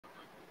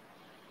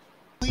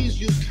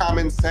use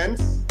common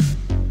sense?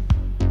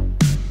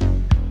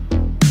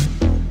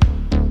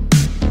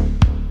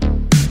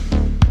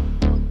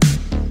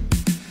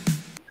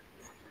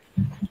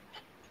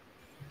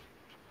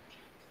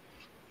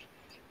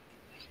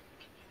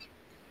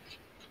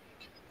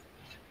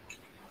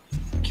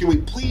 Can we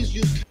please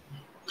use...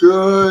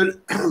 Good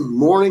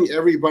morning,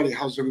 everybody.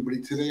 How's everybody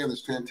today on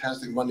this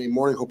fantastic Monday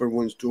morning? Hope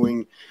everyone's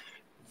doing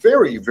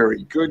very,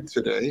 very good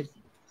today.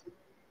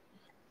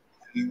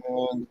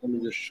 And let me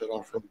just shut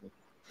off.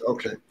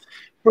 Okay.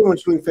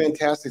 Everyone's doing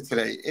fantastic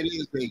today. It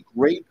is a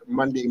great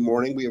Monday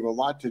morning. We have a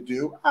lot to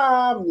do.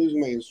 I'm losing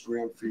my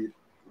Instagram feed.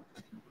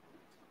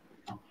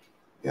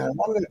 Yeah, I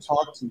wanted to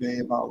talk today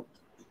about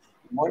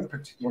one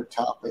particular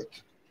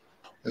topic,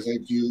 as I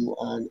do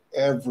on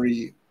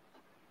every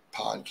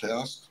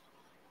podcast.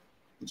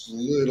 It's a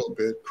little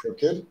bit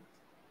crooked,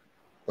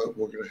 but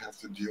we're going to have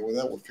to deal with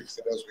that. We'll fix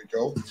it as we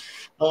go.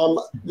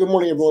 Good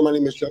morning, everyone. My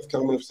name is Jeff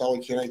Kellerman of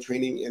Solid Canine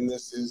Training, and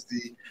this is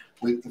the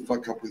Wake the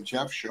Fuck Up with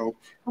Jeff show.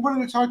 I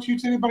wanted to talk to you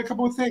today about a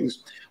couple of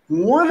things.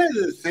 One of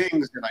the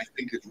things that I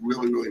think is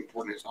really, really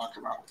important to talk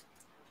about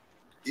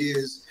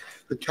is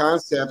the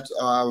concept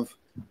of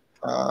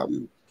out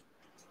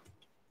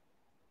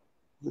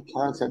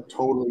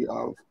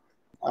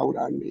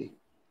on me.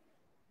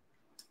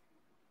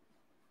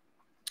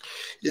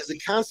 Is the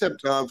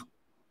concept of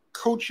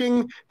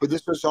coaching, but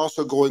this is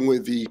also going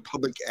with the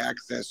public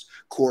access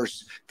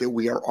course that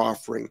we are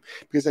offering,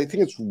 because I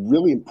think it's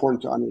really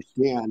important to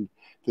understand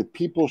that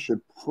people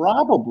should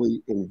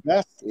probably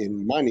invest their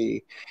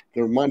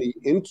money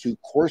into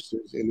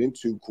courses and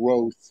into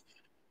growth.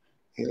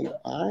 And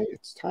it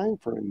is time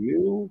for a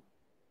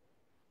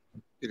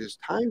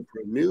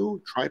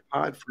new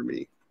tripod for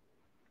me.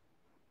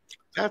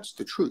 That's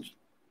the truth.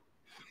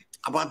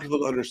 I want people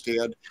to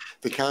understand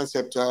the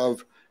concept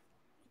of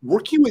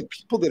working with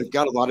people that have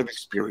got a lot of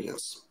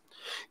experience.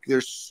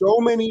 There's so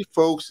many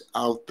folks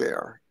out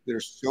there.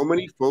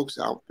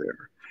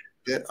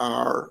 That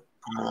are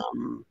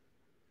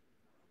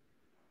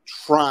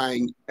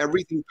trying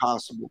everything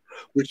possible,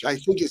 which I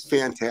think is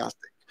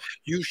fantastic.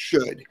 You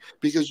should,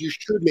 because you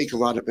should make a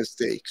lot of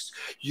mistakes.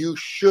 You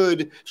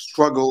should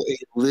struggle a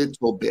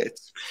little bit.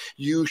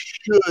 You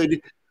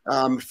should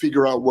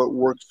figure out what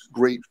works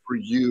great for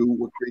you,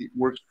 what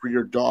works for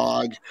your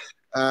dog.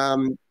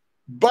 But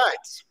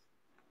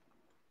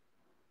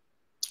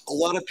a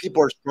lot of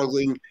people are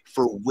struggling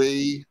for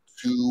way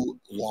too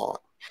long,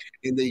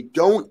 and they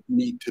don't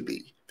need to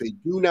be. They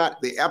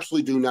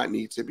absolutely do not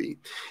need to be.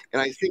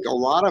 And I think a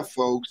lot of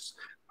folks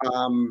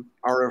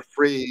are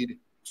afraid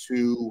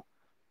to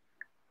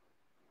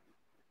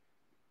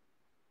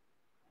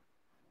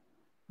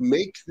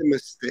make the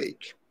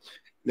mistake.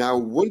 Now,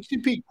 wouldn't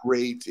it be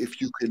great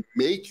if you could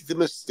make the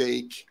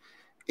mistake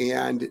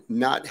and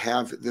not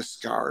have the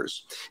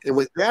scars? And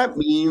what that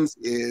means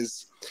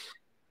is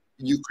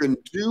you can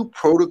do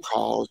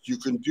protocols, you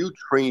can do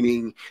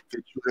training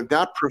that you have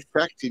not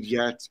perfected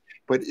yet,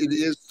 but it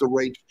is the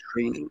right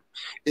training.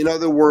 In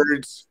other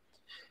words,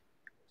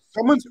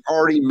 someone's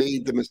already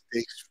made the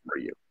mistakes for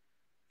you.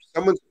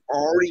 Someone's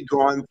already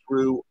gone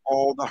through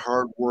all the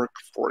hard work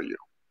for you.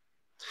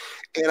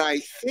 And I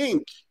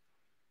think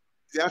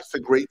that's the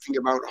great thing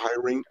about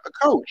hiring a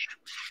coach.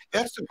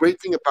 That's the great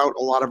thing about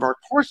a lot of our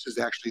courses,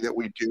 actually, that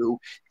we do,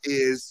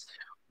 is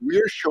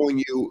we're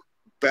showing you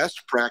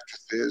best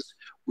practices.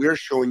 We're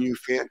showing you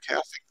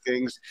fantastic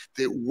things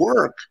that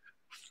work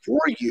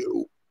for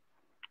you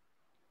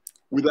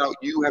without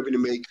you having to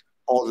make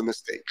all the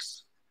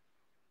mistakes.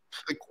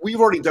 Like, we've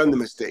already done the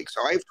mistakes.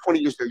 So I have 20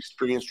 years of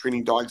experience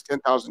training dogs,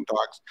 10,000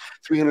 dogs,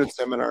 300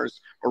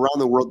 seminars around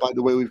the world. By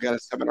the way, we've got a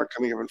seminar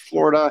coming up in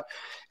Florida.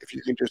 If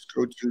you can just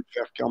go to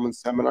Jeff Gelman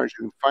Seminars,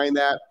 you can find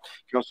that.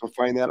 You can also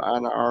find that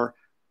on our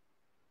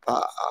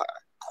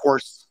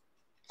course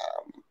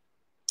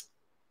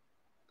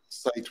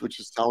site, which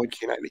is Solid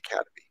Canine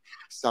Academy.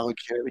 Solid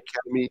Canine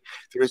Academy,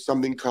 there is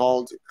something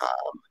called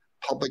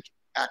public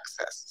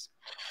access.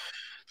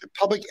 The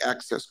public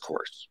access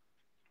course.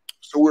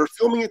 So we're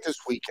filming it this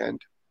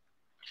weekend,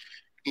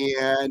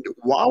 and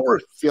while we're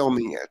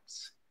filming it,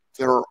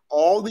 there are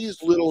all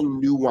these little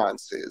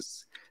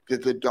nuances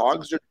that the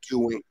dogs are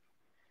doing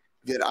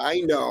that I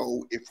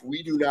know if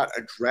we do not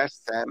address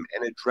them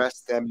and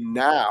address them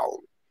now,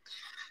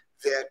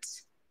 that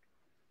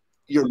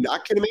you're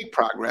not going to make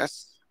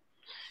progress,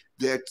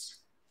 that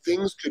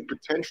things could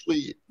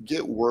potentially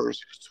get worse.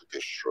 I just took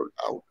this shirt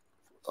out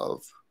of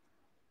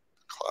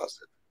the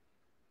closet.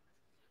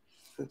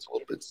 It's a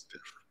little bit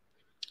stiff.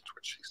 That's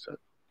what she said.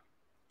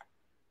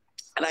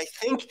 And I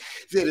think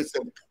that it's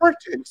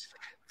important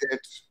that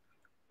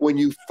when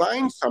you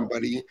find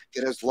somebody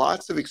that has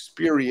lots of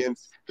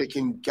experience that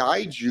can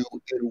guide you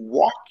and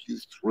walk you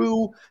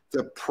through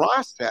the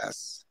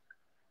process,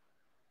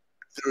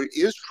 there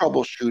is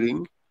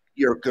troubleshooting.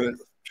 You're going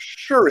to,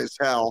 sure as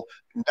hell,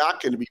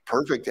 not going to be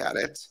perfect at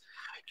it.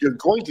 You're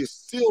going to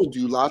still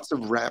do lots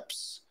of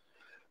reps,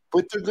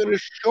 but they're going to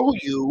show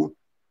you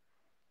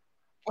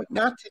what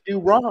not to do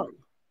wrong.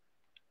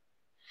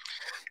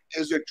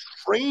 As a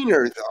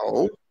trainer,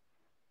 though,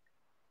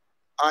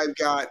 I've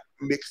got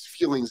mixed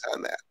feelings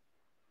on that.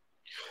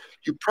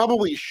 You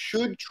probably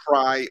should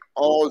try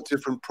all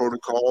different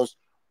protocols,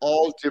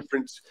 all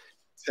different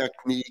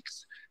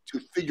techniques to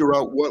figure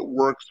out what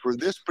works for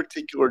this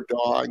particular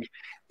dog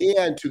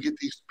and to get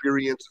the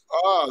experience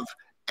of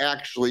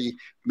actually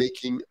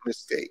making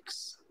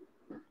mistakes.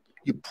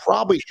 You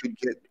probably should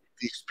get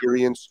the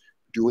experience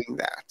doing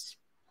that.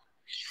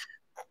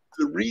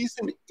 The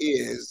reason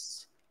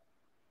is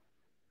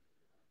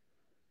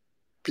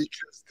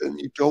because then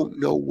you don't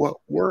know what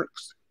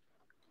works.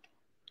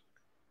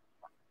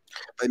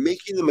 By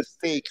making the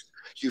mistakes,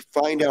 you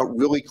find out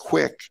really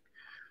quick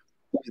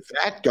with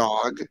that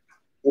dog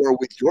or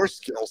with your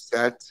skill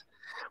set,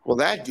 well,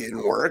 that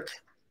didn't work.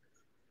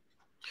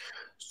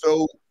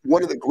 So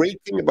one of the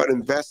great things about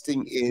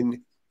investing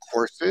in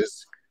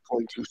courses,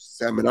 going to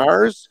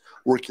seminars,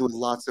 working with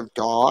lots of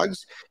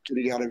dogs,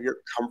 getting out of your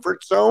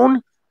comfort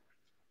zone,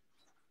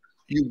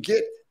 you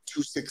get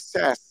to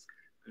success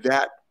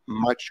that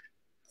much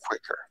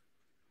quicker.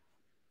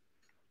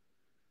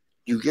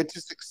 You get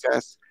to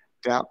success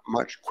that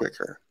much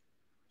quicker.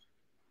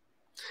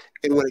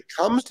 And when it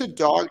comes to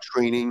dog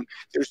training,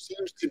 there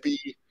seems to be,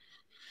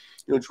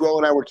 Joel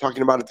and I were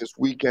talking about it this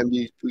weekend.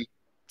 We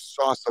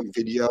saw some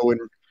video and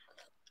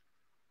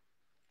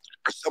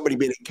somebody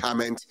made a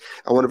comment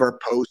on one of our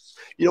posts.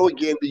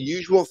 Again, the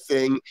usual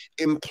thing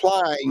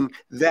implying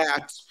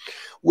that,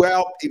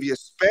 well, if you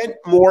spent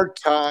more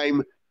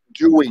time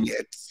doing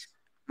it,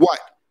 what?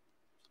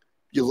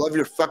 You love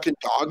your fucking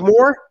dog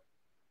more?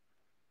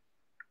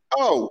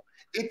 Oh,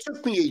 it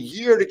took me a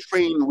year to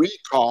train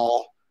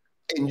Recall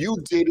and you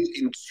did it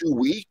in 2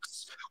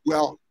 weeks.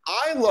 Well,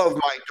 I love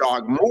my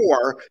dog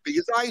more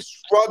because I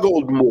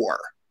struggled more.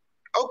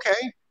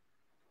 Okay.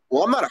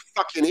 Well, I'm not a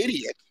fucking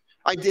idiot.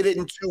 I did it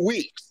in 2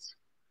 weeks.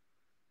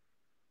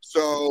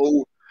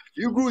 So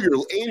you grew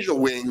your angel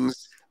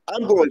wings.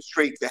 I'm going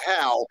straight to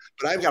hell,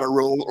 but I've got a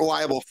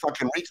reliable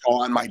fucking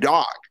Recall on my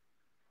dog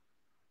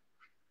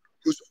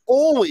who's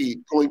only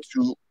going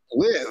to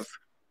live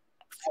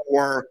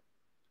for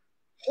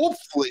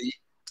hopefully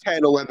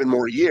 10, 11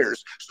 more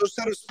years. So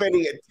instead of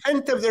spending a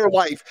 10th of their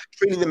life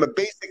training them a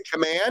basic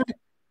command,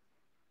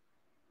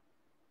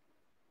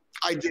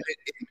 I did it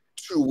in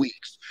 2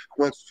 weeks.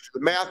 Once do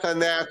the math on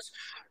that,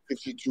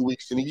 52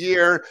 weeks in a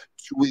year,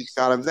 2 weeks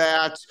out of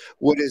that,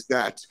 what is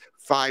that?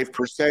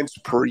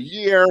 5% per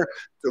year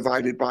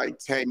divided by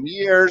 10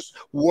 years.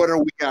 What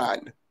are we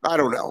on? I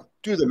don't know.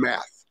 Do the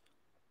math.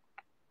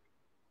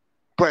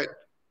 But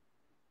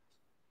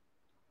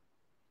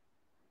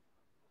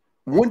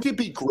wouldn't it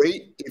be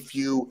great if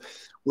you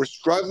were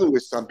struggling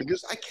with something?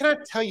 Because I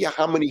cannot tell you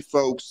how many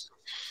folks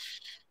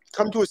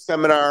come to a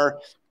seminar,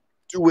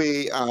 do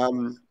a,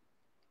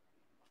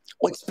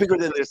 what's bigger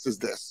than this is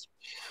this.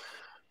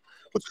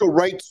 Let's go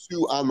right to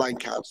online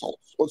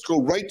consults. Let's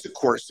go right to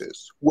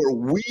courses where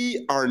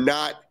we are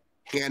not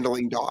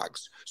handling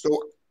dogs. So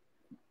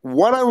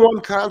one-on-one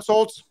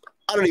consults,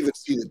 I don't even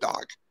see the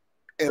dog,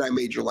 and I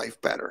made your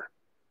life better.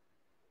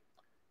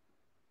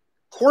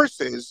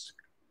 Courses,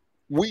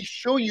 we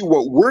show you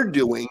what we're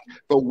doing,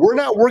 but we're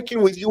not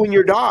working with you and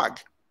your dog.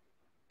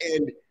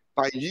 And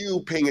by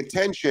you paying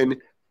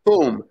attention,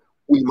 boom,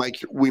 we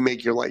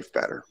make your life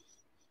better.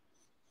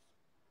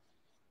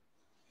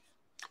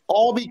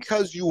 All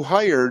because you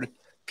hired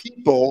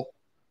people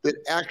that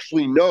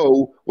actually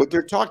know what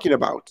they're talking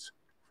about.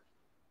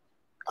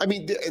 I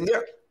mean, and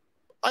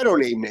I don't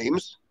name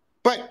names,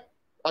 but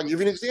I'll give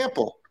you an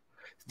example.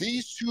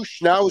 These 2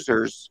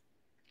 schnauzers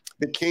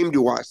that came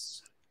to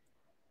us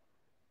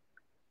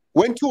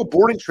went to a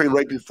boarding train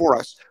right before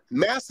us,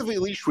 massively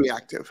leash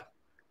reactive.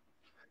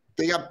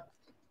 They got,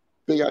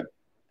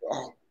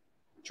 oh,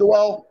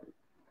 Joelle,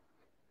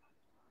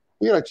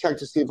 we got to check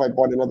to see if I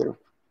bought another.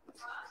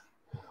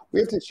 We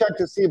have to check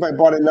to see if I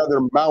bought another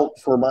mount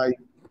for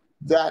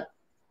that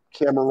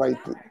camera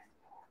right there.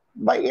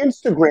 My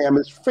Instagram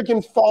is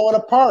freaking falling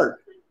apart.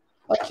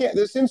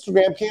 This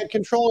Instagram can't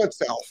control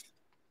itself.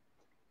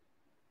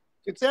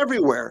 It's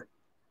everywhere.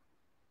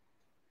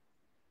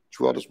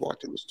 Joelle just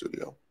walked in the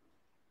studio.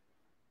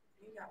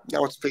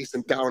 Now it's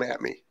facing down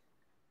at me.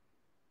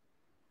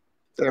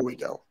 There we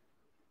go.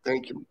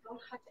 Thank you. Don't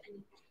touch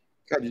anything.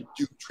 God,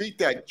 you treat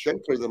that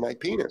gentler than my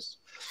penis.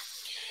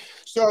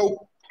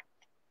 So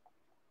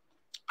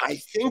I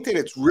think that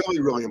it's really,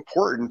 really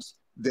important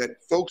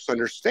that folks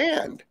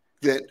understand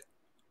that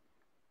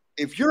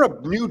if you're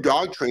a new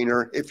dog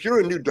trainer, if you're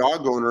a new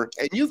dog owner,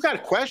 and you've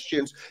got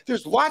questions,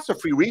 there's lots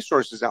of free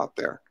resources out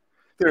there.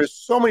 There's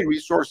so many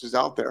resources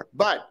out there.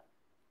 But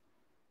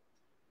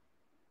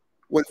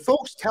when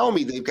folks tell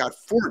me they've got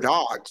 4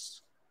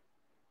 dogs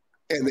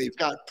and they've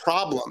got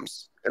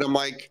problems, and I'm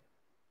like,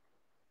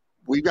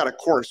 we've got a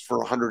course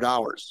for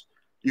 $100.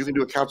 You can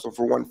do a consult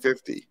for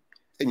 $150.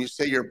 And you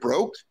say you're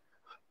broke?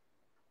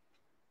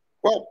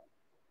 Well,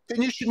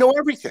 then you should know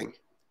everything.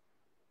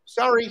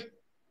 Sorry.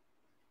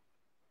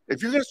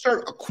 If you're going to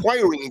start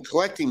acquiring and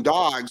collecting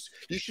dogs,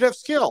 you should have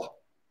skill.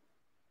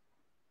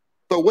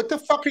 But what the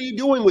fuck are you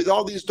doing with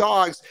all these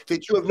dogs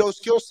that you have no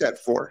skill set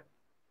for?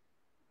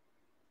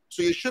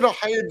 So you should have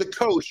hired the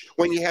coach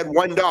when you had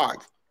one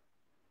dog.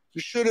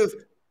 You should have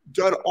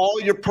done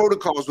all your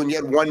protocols when you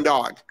had one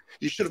dog.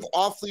 You should have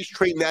off-leash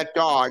trained that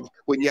dog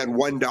when you had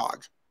one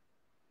dog.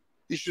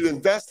 You should have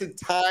invested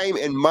time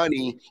and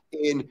money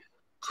in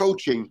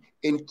coaching,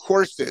 in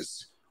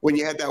courses when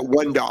you had that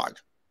one dog.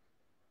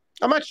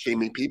 I'm not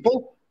shaming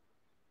people.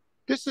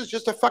 This is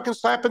just a fucking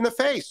slap in the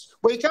face.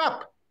 Wake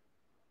up.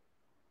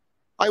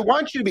 I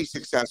want you to be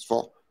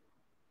successful.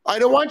 I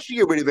don't want you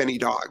to get rid of any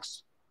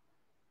dogs.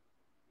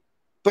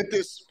 But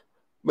this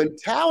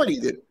mentality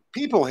that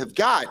people have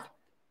got,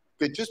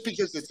 that just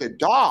because it's a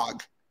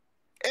dog,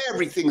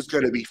 everything's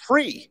going to be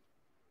free.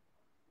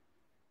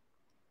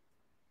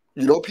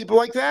 You know people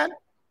like that?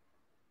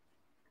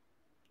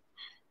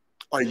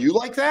 Are you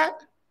like that?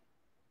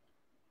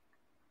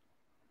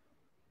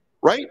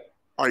 Right?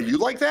 Are you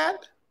like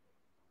that?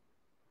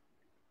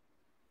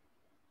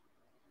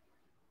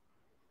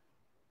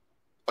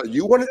 Are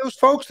you one of those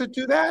folks that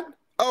do that?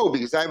 Oh,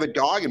 because I have a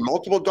dog and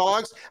multiple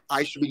dogs,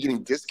 I should be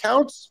getting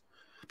discounts?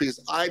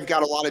 Because I've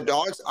got a lot of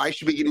dogs, I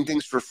should be getting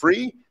things for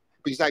free?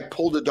 Because I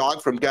pulled a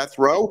dog from death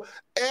row?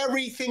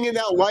 Everything in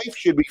that life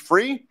should be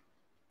free?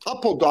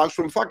 I'll pull dogs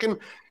from fucking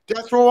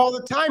death row all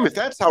the time if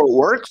that's how it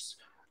works.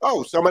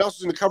 Oh, someone else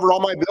is going to cover all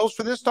my bills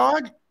for this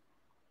dog?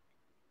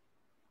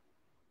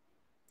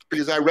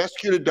 Because I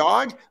rescued a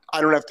dog,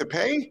 I don't have to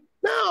pay?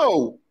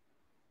 No.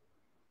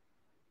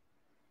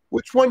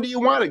 Which one do you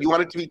want it? You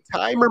want it to be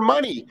time or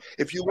money?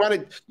 If you want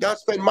to not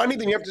spend money,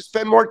 then you have to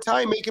spend more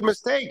time making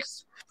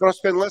mistakes. If you want to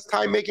spend less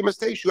time making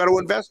mistakes, you got to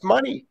invest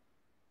money.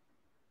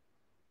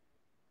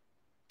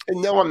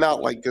 And no, I'm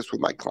not like this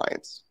with my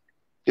clients.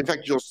 In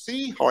fact, you'll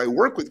see how I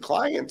work with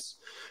clients.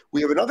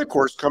 We have another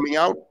course coming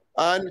out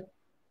on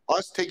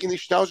us taking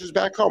these schnauzers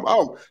back home.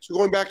 Oh, so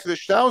going back to the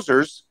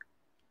schnauzers,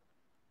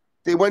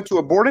 they went to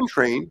a board and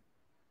train.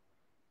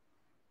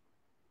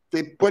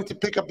 They went to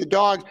pick up the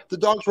dog. The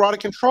dogs were out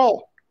of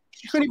control.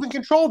 She couldn't even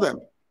control them.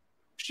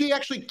 She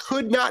actually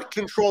could not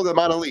control them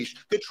on a leash.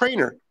 The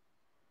trainer.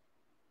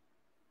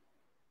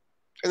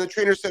 And the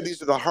trainer said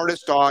these are the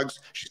hardest dogs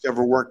she's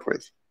ever worked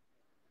with.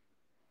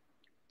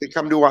 They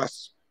come to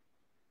us.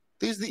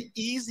 These are the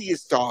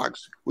easiest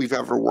dogs we've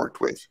ever worked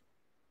with.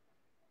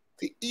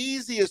 The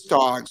easiest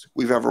dogs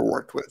we've ever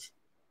worked with.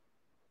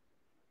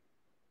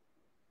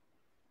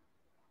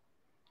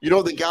 You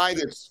know, the guy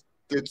that's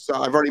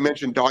I've already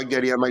mentioned Dog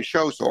Daddy on my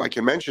show, so I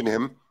can mention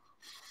him.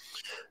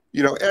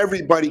 You know,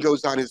 everybody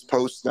goes on his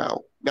posts now.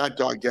 Not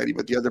Dog Daddy,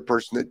 but the other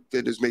person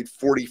that has made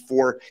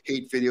 44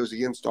 hate videos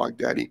against Dog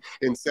Daddy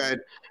and said,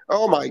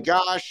 oh my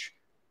gosh,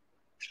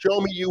 show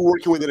me you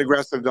working with an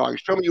aggressive dog.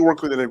 Show me you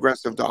work with an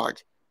aggressive dog.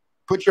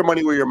 Put your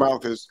money where your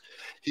mouth is.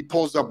 He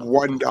pulls up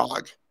one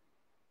dog,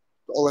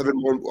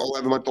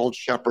 11-month-old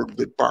shepherd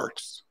that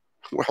barks.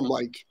 I'm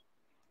like,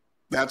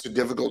 that's a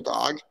difficult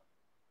dog.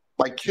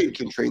 My kid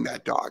can train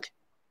that dog.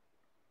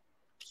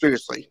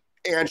 Seriously,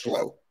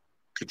 Angelo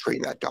could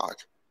train that dog.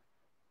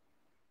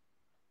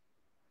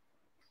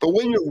 But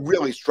when you're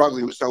really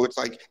struggling, so it's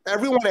like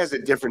everyone has a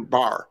different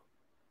bar.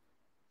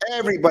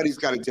 Everybody's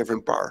got a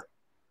different bar.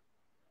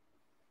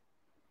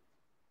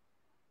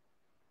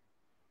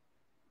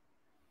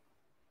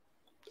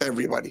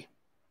 Everybody.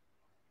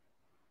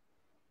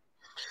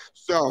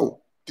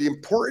 So the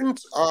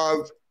importance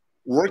of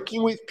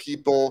working with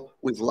people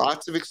with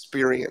lots of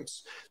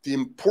experience, the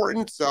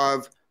importance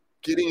of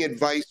getting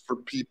advice for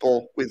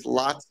people with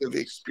lots of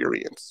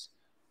experience.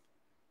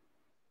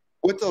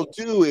 What they'll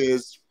do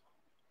is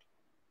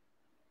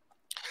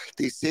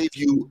they save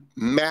you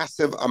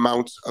massive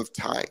amounts of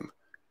time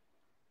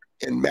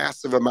and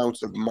massive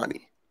amounts of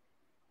money.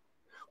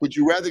 Would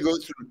you rather go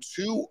through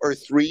 2 or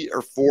 3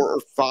 or 4 or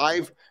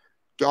 5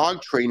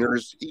 dog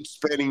trainers, each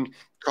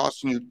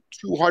costing you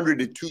 $200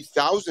 to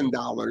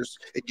 $2,000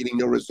 and getting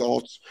no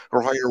results,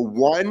 or hire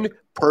one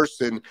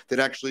person that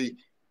actually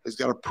has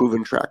got a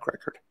proven track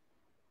record?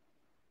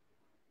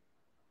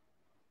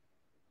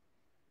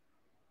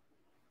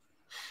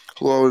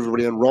 Hello,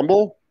 everybody on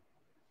Rumble.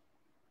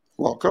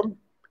 Welcome.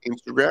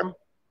 Instagram.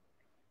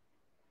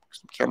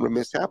 Some camera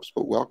mishaps,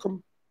 but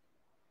welcome.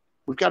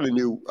 We've got a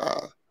new,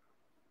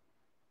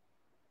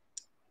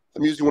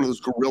 I'm using one of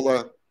those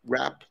Gorilla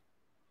Wrap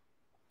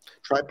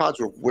tripods,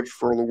 which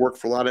will work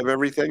for a lot of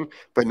everything,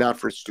 but not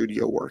for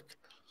studio work.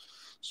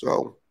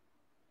 So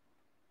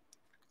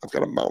I've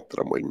got a mount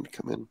that I'm waiting to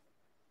come in.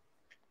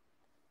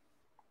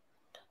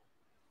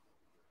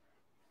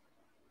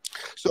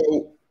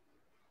 So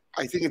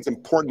I think it's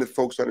important that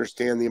folks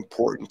understand the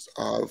importance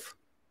of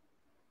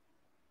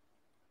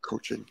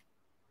coaching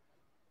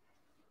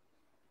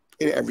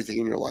in everything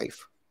in your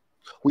life.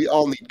 We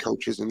all need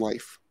coaches in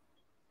life.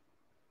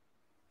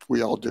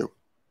 We all do.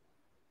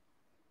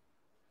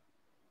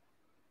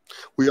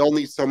 We all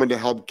need someone to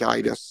help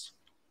guide us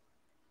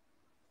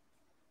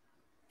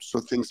so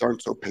things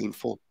aren't so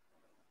painful.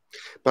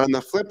 But on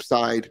the flip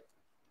side,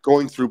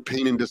 going through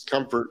pain and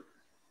discomfort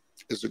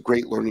is a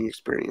great learning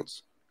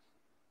experience.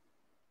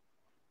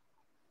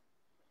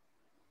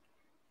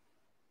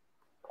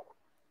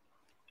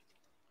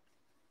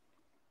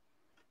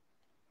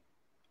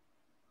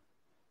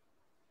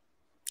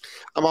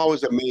 I'm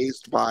always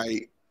amazed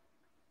by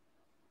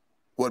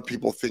what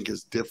people think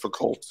is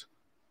difficult,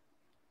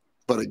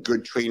 but a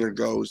good trainer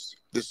goes,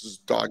 this is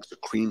dog's a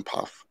cream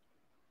puff.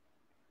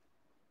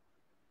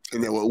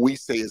 And then what we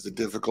say is a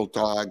difficult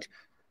dog,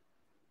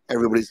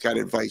 everybody's got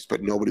advice,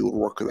 but nobody would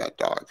work with that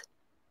dog.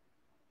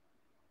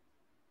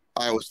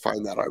 I always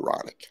find that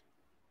ironic.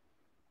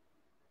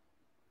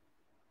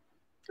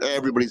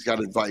 Everybody's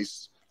got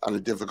advice on a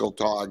difficult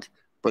dog,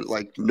 but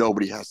like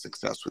nobody has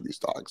success with these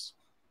dogs.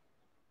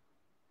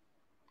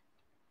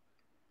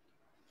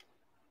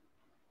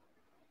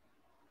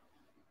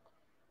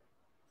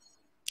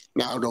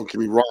 Now, don't get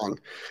me wrong,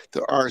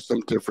 there are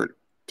some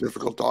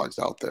difficult dogs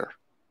out there.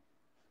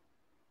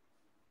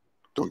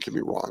 Don't get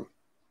me wrong.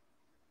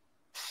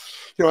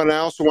 You know, and I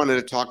also wanted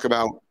to talk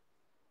about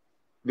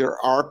there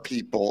are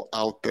people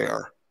out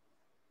there,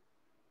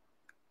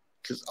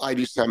 because I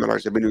do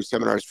seminars. I've been doing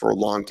seminars for a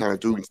long time. I've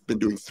been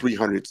doing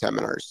 300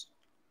 seminars.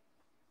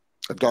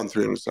 I've done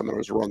 300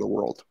 seminars around the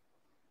world.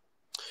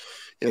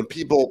 And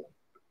people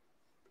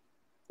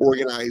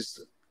organize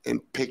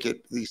and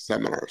picket these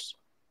seminars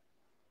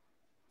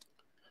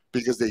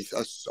because they,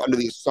 under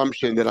the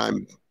assumption that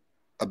I'm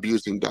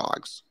abusing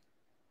dogs,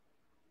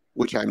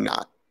 which I'm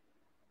not.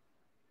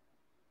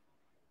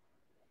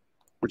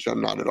 Which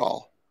I'm not at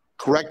all.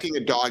 Correcting a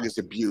dog is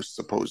abuse,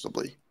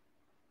 supposedly.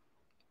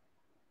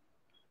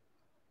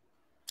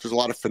 There's a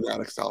lot of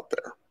fanatics out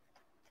there.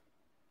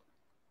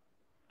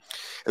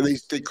 And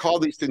they call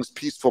these things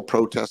peaceful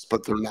protests,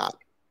 but they're not.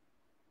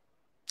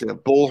 They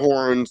have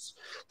bullhorns.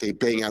 They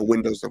bang on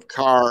windows of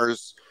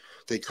cars.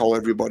 They call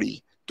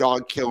everybody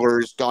dog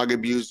killers, dog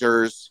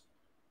abusers.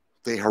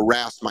 They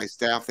harass my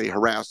staff. They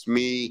harass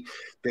me.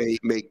 They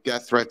make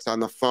death threats on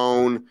the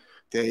phone.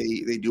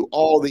 They do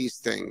all these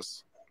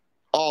things.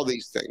 All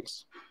these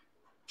things.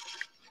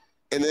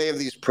 And they have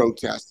these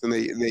protests, and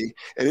and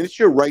it's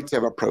your right to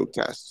have a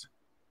protest.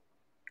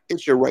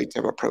 It's your right to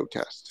have a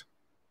protest.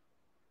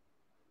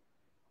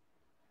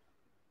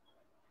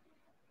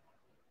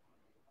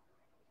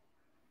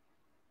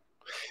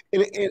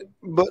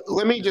 But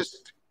let me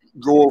just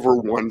go over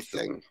one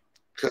thing,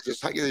 because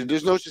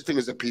there's no such thing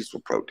as a peaceful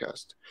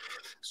protest.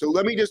 So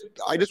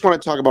I just want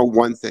to talk about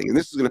one thing, and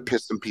this is going to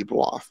piss some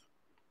people off.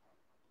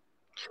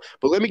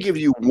 But let me give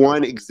you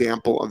one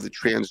example of the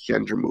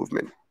transgender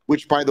movement,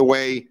 which, by the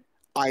way,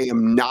 I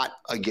am not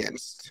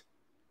against.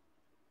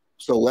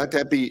 So let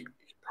that be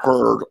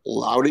heard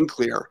loud and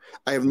clear.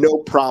 I have no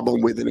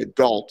problem with an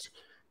adult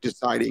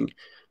deciding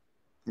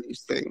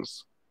these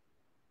things.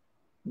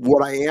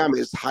 What I am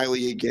is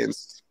highly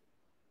against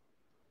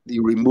the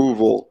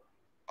removal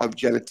of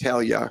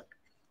genitalia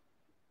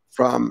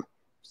from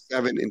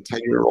 7 and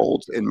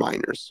 10-year-olds and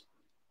minors,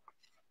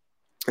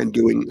 and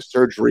doing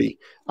surgery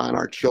on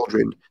our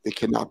children that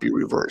cannot be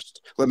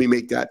reversed. Let me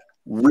make that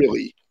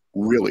really,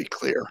 really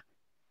clear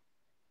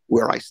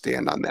where I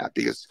stand on that,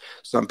 because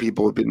some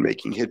people have been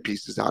making hit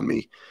pieces on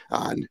me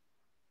on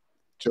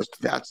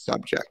just that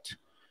subject.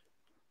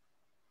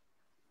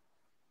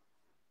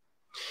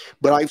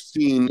 But I've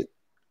seen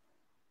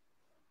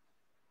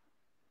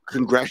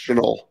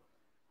congressional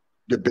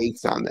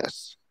debates on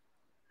this,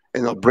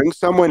 and they'll bring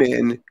someone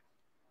in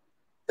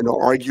and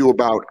they'll argue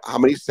about how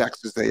many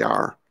sexes they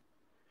are,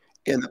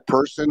 and the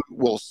person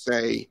will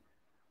say,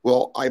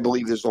 well, I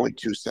believe there's only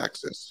 2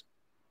 sexes.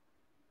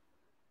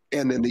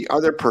 And then the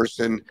other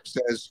person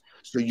says,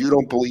 so you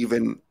don't believe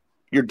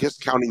you're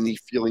discounting the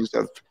feelings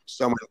of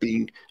someone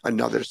being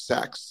another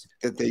sex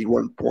that they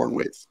weren't born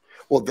with.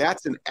 Well,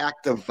 that's an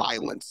act of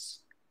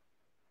violence.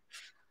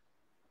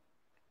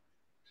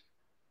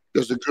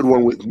 There's a good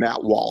one with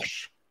Matt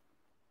Walsh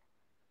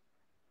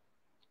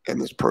and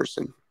this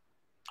person.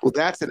 Well,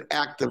 that's an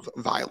act of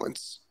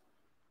violence.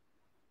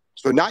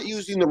 So not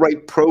using the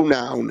right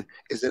pronoun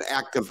is an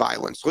act of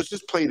violence. Let's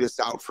just play this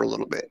out for a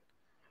little bit.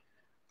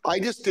 I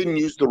just didn't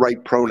use the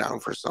right pronoun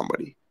for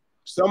somebody.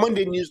 Someone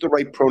didn't use the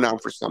right pronoun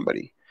for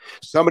somebody.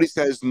 Somebody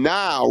says,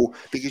 now,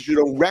 because you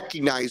don't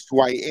recognize who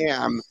I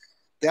am,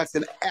 that's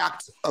an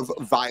act of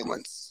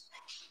violence.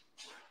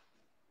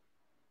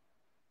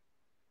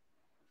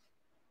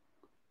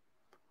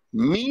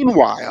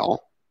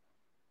 Meanwhile,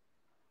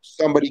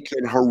 somebody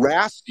can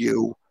harass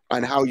you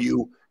on how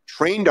you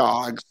train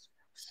dogs,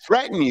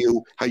 threaten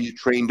you how you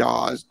train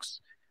dogs,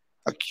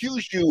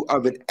 accuse you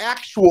of an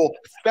actual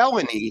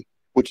felony,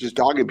 which is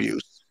dog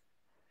abuse,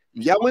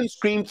 yell and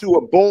scream through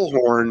a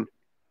bullhorn,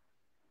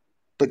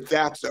 but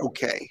that's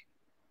okay.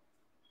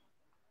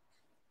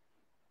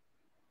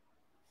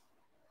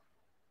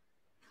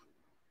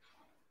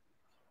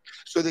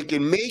 So they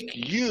can make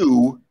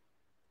you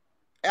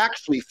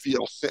actually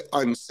feel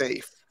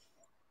unsafe.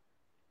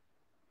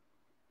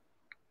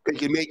 They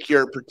can make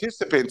your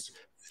participants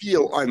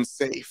feel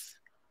unsafe.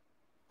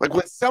 Like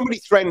when somebody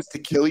threatens to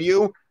kill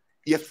you,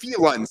 you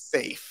feel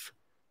unsafe.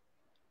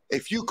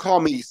 If you call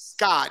me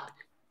Scott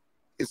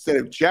instead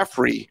of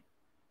Jeffrey,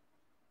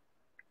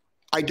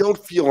 I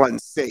don't feel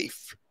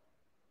unsafe.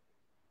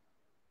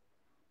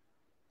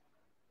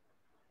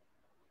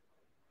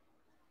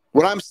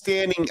 When I'm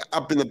standing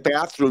up in the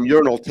bathroom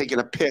urinal taking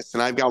a piss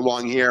and I've got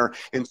long hair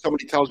and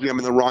somebody tells me I'm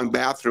in the wrong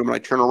bathroom and I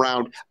turn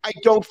around, I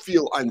don't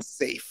feel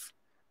unsafe.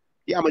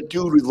 Yeah, I'm a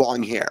dude with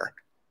long hair.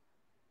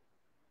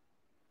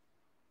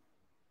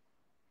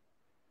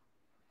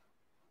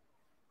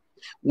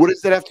 What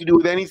does that have to do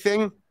with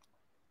anything?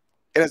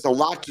 It has a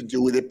lot to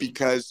do with it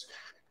because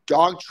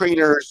dog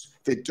trainers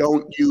that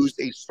don't use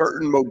a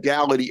certain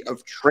modality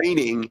of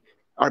training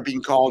are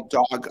being called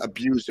dog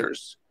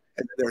abusers,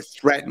 and they're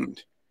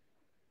threatened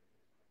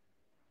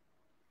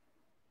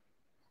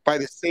by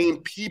the same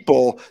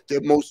people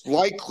that most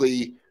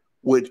likely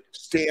would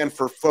stand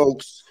for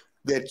folks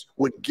that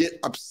would get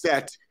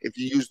upset if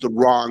you use the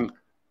wrong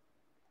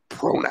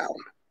pronoun.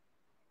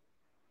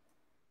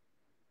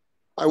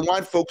 I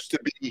want folks to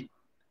be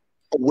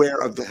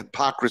aware of the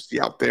hypocrisy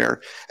out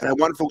there, and I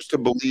want folks to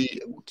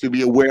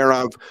be aware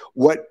of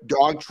what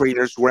dog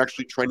trainers who are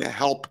actually trying to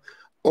help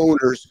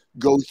owners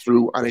go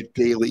through on a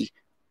daily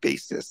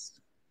basis.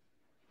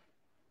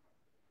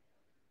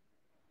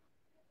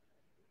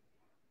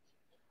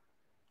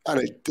 On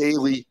a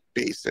daily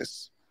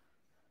basis.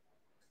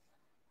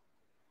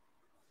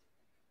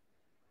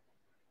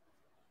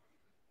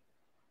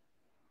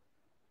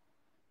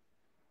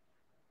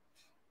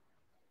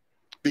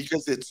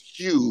 Because it's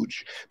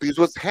huge. Because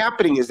what's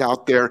happening is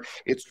out there,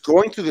 it's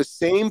going through the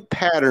same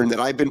pattern that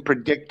I've been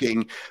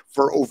predicting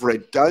for over a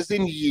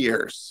dozen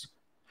years.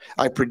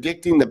 I'm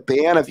predicting the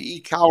ban of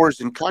e-collars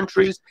in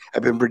countries.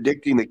 I've been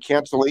predicting the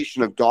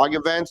cancellation of dog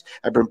events.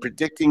 I've been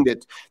predicting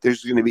that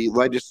there's going to be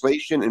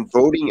legislation and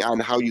voting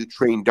on how you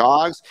train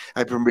dogs.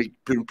 I've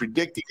been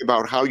predicting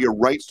about how your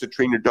rights to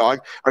train your dog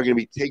are going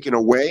to be taken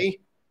away.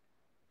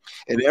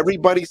 And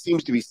everybody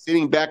seems to be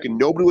sitting back and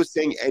nobody was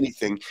saying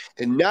anything.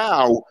 And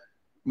now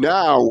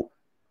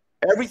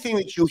everything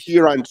that you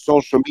hear on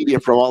social media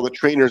from all the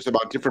trainers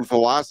about different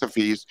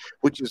philosophies,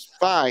 which is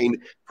fine,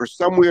 for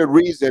some weird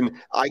reason,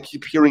 I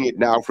keep hearing it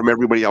now from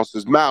everybody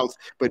else's mouth,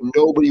 but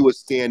nobody was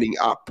standing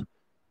up.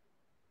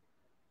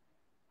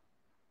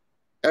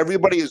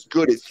 Everybody is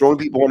good at throwing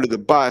people under the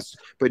bus,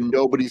 but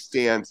nobody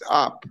stands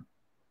up.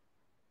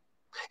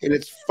 And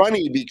it's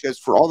funny because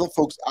for all the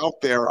folks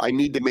out there, I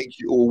need to make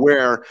you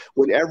aware,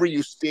 whenever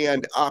you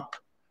stand up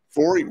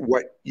for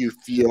what you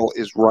feel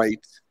is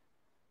right,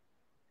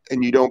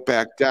 and you don't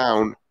back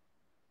down,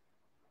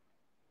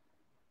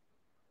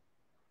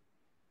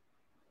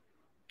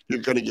 you're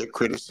going to get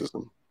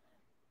criticism.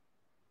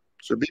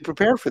 So be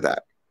prepared for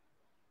that.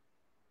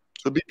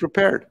 So be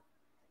prepared.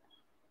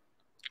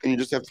 And you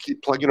just have to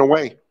keep plugging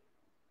away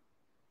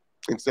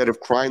instead of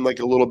crying like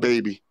a little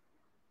baby.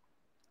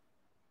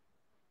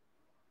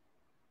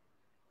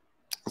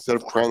 Instead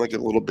of crying like a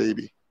little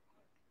baby.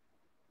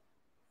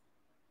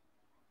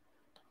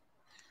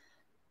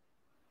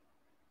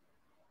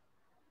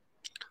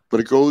 But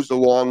it goes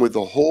along with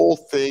the whole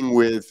thing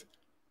with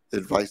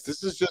advice.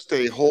 This is just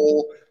a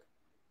whole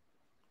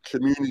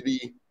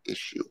community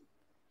issue.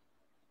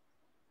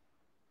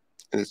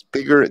 And it's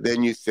bigger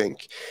than you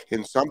think.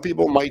 And some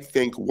people might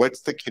think,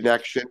 what's the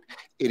connection?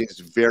 It is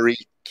very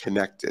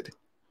connected.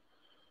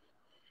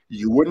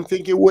 You wouldn't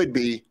think it would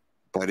be,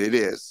 but it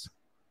is.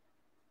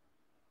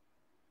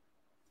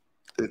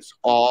 It's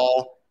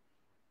all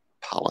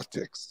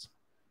politics.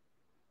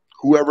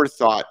 Whoever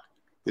thought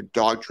that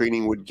dog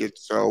training would get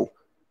so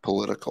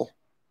political?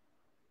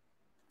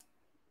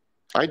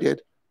 I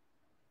did.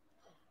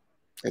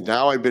 And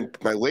now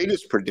my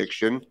latest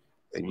prediction,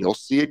 and you'll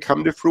see it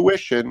come to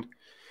fruition,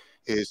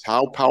 is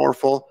how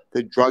powerful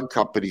the drug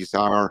companies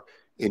are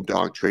in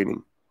dog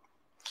training.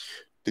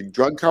 The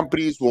drug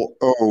companies will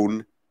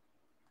own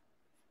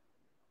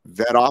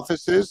vet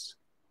offices,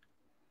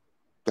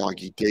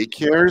 doggy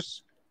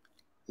daycares,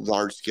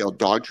 large-scale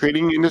dog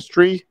training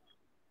industry,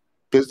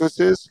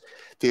 businesses.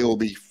 They will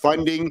be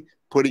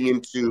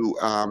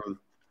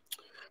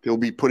they'll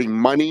be putting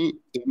money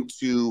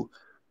into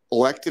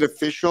elected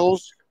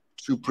officials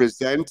to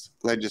present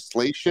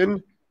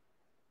legislation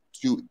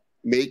to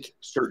make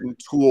certain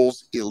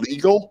tools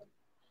illegal.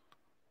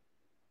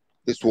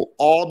 This will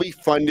all be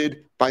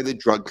funded by the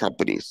drug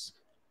companies.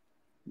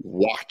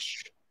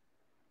 Watch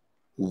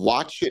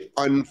it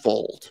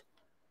unfold.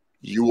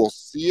 You will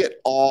see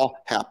it all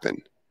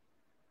happen.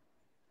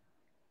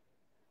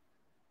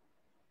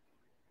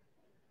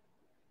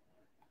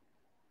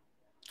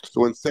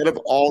 So instead of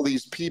all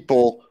these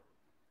people,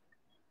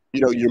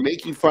 you're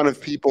making fun of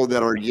people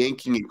that are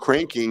yanking and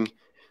cranking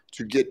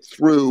to get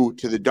through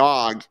to the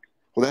dog.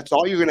 Well, that's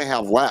all you're going to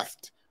have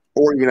left,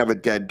 or you're going to have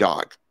a dead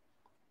dog.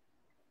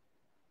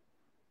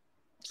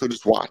 So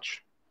just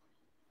watch.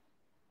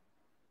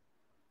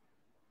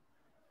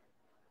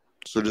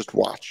 So just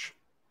watch.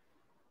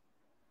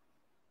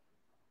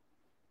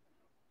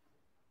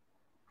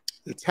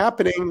 It's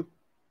happening.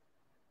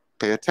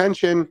 Pay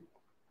attention.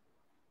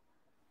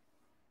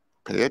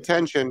 Pay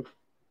attention.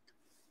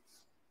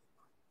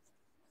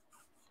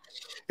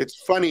 It's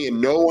funny, and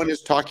no one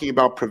is talking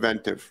about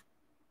preventive.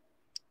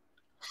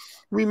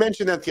 We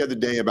mentioned that the other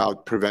day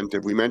about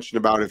preventive. We mentioned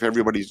about if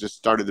everybody's just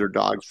started their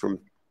dogs from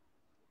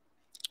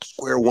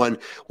Square one.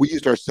 We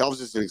used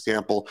ourselves as an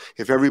example.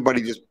 If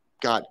everybody just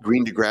got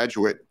Green to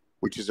Graduate,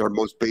 which is our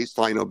most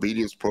baseline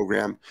obedience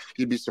program,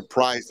 you'd be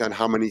surprised on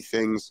how many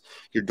things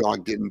your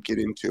dog didn't get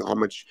into, how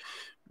much,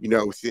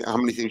 how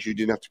many things you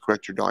didn't have to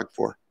correct your dog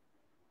for.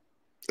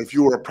 If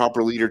you were a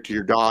proper leader to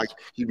your dog,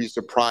 you'd be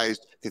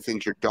surprised the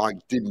things your dog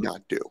did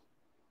not do.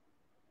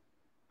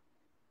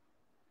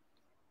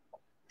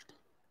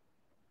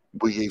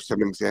 We gave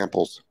some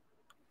examples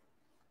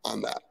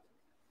on that.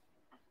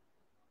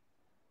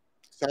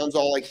 Sounds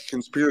all like a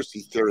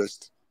conspiracy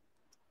theorist,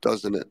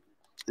 doesn't it?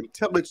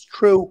 Until it's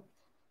true.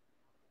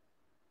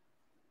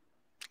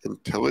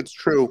 Until it's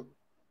true.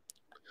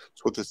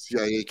 That's what the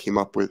CIA came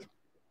up with.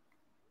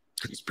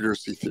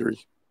 Conspiracy theory.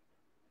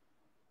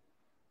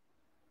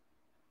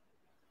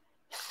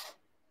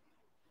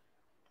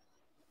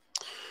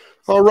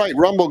 All right,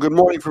 Rumble, good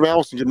morning from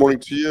Allison. Good morning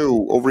to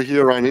you over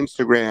here on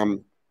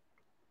Instagram.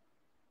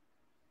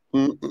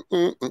 A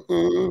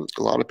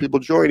lot of people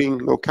joining.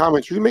 No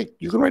comments. You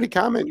can write a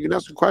comment. You can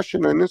ask a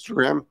question on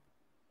Instagram.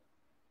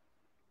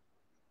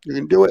 You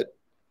can do it.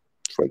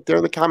 It's right there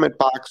in the comment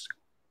box.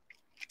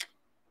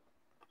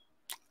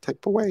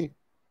 Type away. You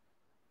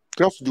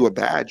can also do a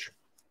badge.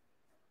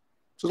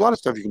 There's a lot of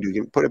stuff you can do.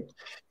 You can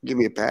give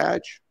me a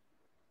badge,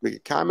 make a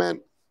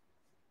comment,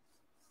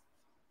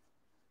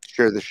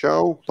 share the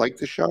show, like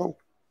the show,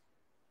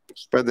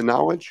 spread the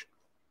knowledge.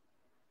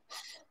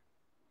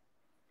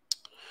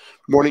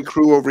 Morning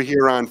crew over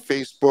here on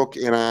Facebook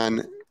and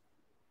on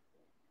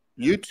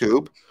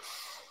YouTube.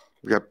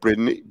 We got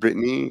Brittany,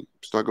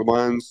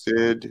 Snugglebun,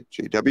 Sid,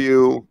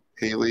 JW,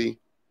 Haley,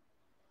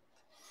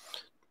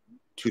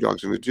 Two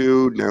Dogs and a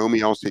Dude,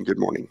 Naomi, all saying good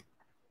morning.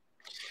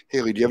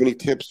 Haley, do you have any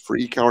tips for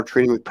e-collar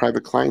training with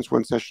private clients?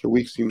 One session a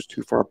week seems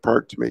too far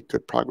apart to make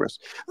good progress.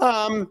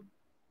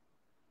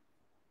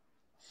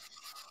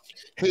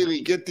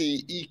 Haley, get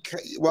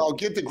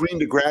the Green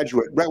to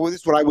Graduate. Right, well,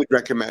 this is what I would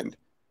recommend.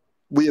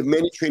 We have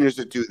many trainers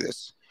that do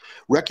this.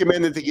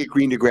 Recommend that they get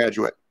Green to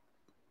Graduate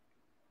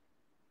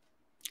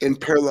in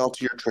parallel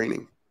to your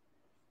training.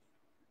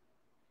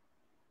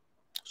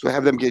 So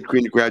have them get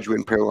Green to Graduate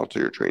in parallel to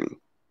your training.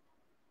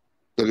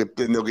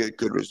 They'll get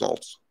good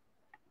results.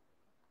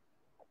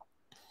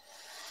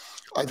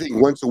 I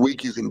think once a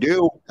week you can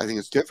do. I think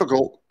it's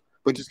difficult,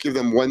 but just give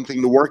them one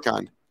thing to work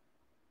on.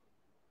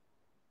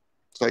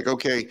 It's like,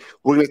 okay,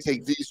 we're going to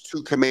take these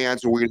two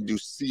commands and we're going to do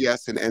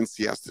CS and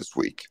NCS this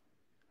week.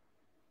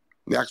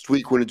 Next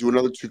week, we're going to do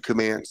another two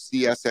commands,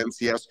 CS,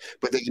 NCS,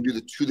 but they can do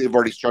the two they've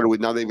already started with.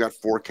 Now they've got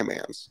 4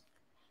 commands.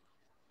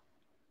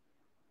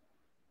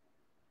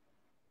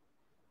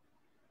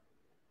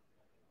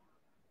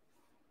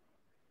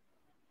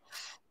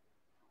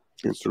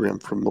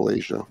 Instagram from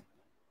Malaysia.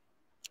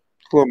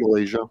 Hello,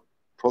 Malaysia.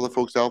 For all the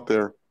folks out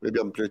there, maybe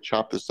I'm going to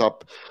chop this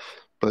up,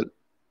 but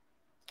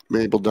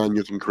Mabel Dunn,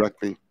 you can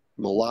correct me.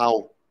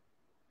 Malau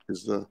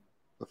is the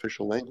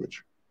official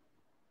language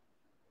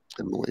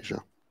in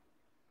Malaysia,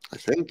 I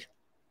think.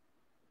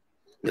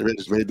 Maybe I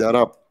just made that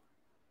up.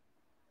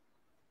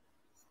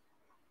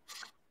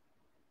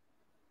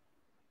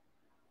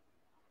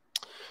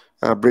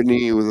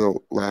 Brittany with a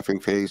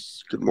laughing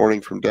face. Good morning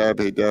from Deb.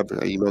 Hey, Deb,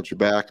 I emailed you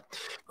back.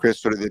 Chris,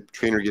 so did the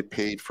trainer get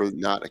paid for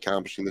not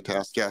accomplishing the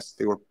task? Yes,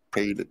 they were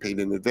paid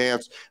in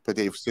advance, but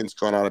they've since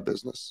gone out of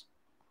business.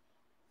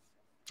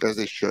 As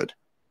they should.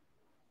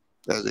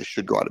 As they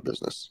should go out of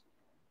business.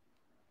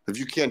 If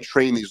you can't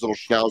train these little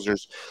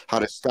schnauzers how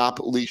to stop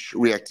leash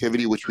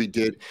reactivity, which we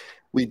did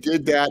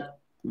that.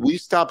 We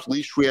stopped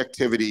leash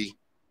reactivity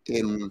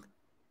you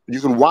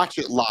can watch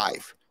it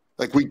live.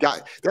 Like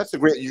that's the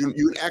great,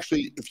 you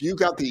actually, if you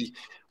got the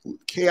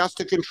Chaos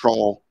to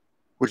Control,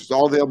 which is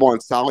all available on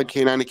Solid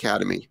K9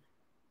 Academy,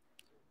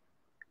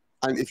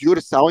 and if you go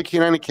to Solid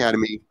K9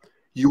 Academy,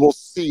 you will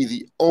see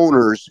the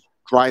owners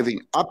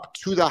driving up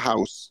to the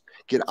house,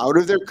 get out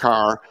of their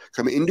car,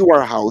 come into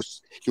our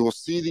house. You will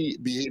see the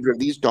behavior of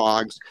these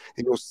dogs,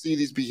 and you'll see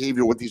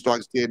what these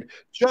dogs did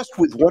just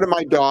with one of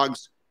my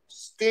dogs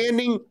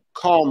standing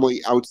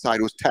calmly outside.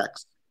 It was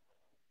Tex.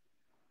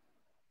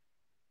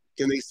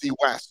 Can they see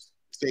West?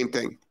 Same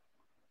thing.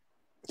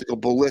 They go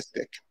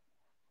ballistic.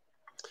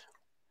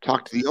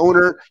 Talk to the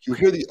owner. You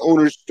hear the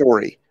owner's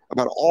story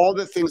about all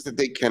the things that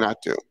they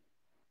cannot do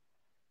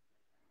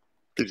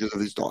because of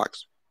these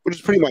dogs, which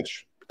is pretty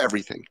much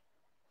everything.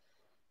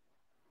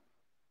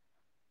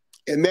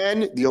 And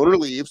then the owner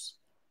leaves,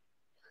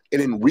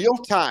 and in real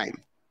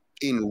time,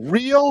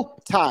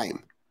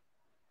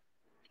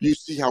 you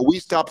see how we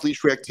stop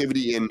leash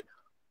reactivity in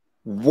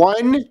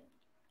 1,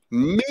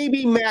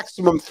 maybe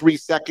maximum 3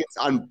 seconds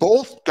on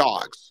both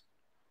dogs.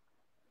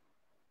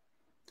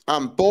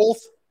 On both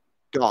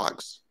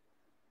dogs.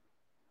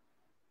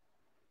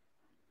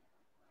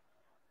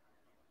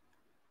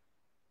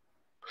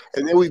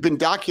 And then we've been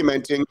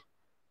documenting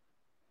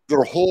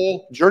their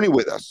whole journey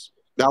with us.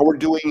 Now we're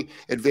doing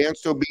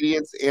advanced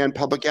obedience and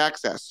public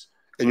access.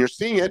 And you're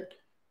seeing it.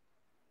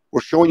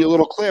 We're showing you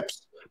little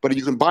clips, but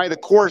you can buy the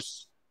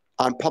course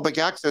on public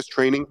access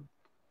training.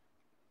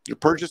 You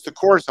purchase the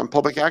course on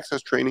public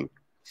access training.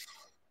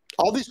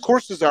 All these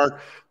courses are,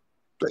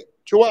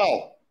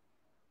 Joelle,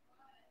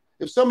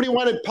 if somebody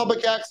wanted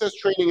public access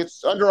training,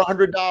 it's under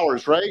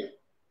 $100, right?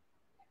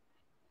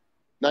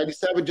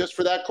 97 just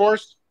for that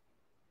course?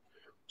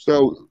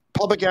 So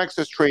public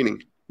access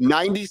training,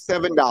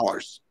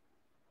 $97.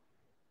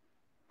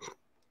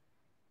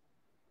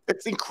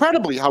 It's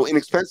incredibly how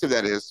inexpensive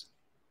that is.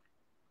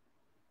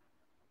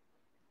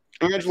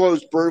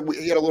 Angelo's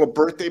he had a little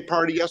birthday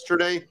party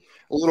yesterday.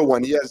 A little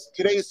one. Yes,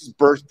 today is his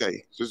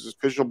birthday. So it's his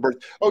official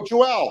birthday. Oh,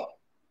 Joelle,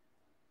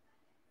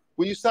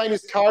 will you sign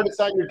his card? It's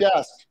on your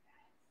desk.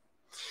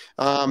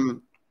 I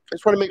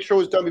just want to make sure it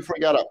was done before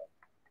he got up.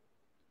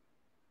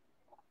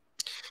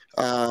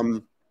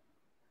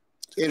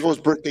 Angelo's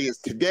birthday is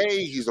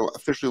today. He's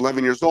officially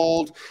 11 years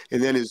old.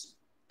 And then his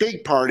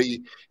big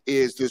party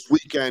is this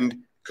weekend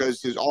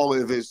because all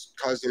of his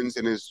cousins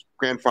and his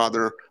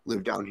grandfather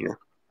live down here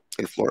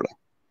in Florida.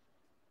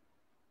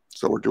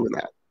 So we're doing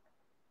that.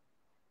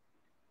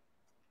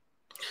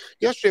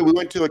 Yesterday, we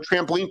went to a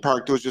trampoline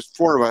park. There was just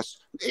 4 of us.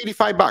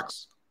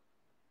 $85.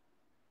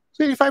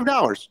 It's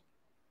 $85.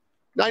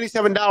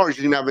 $97.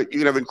 You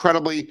can have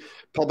incredibly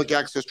public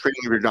access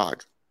training of your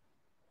dog.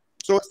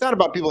 So it's not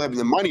about people having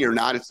the money or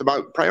not. It's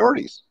about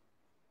priorities.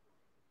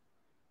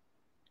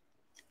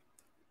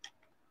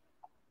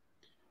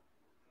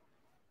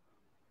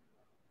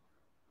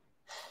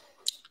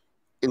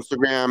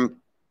 Instagram.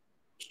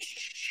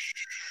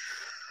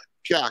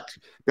 Check.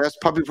 Best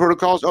puppy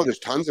protocols. Oh, there's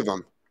tons of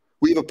them.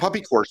 We have a puppy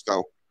course,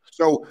 though.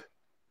 So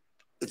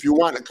if you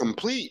want to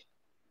complete,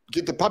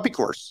 get the puppy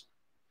course.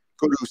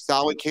 Go to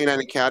Solid Canine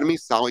Academy,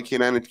 Solid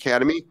Canine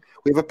Academy.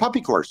 We have a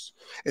puppy course.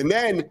 And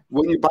then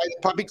when you buy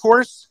the puppy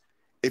course,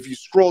 if you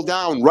scroll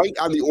down right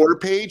on the order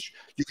page,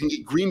 you can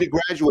get Green to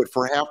Graduate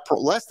for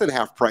less than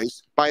half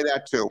price. Buy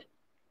that too.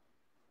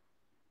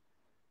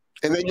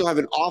 And then you'll have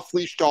an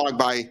off-leash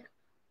dog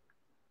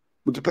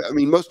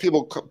most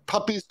people,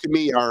 puppies to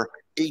me are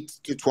 8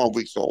 to 12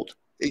 weeks old,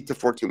 8 to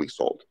 14 weeks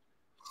old.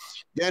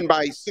 Then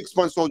by 6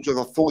 months old, you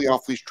have a fully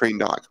off-leash trained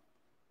dog.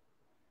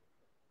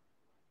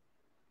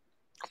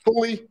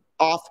 Fully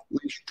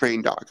off-leash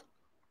trained dog.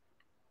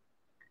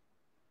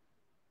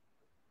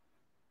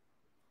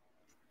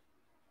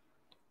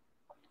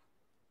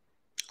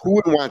 Who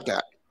wouldn't want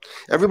that?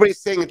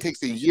 Everybody's saying it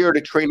takes a year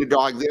to train a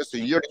dog this, a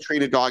year to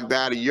train a dog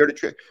that, a year to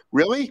train.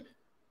 Really?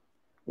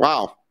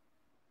 Wow.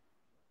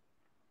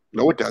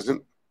 No, it doesn't.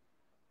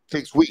 It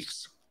takes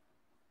weeks.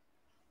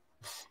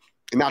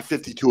 And not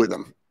 52 of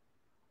them.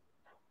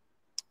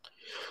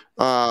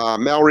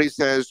 Mallory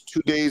says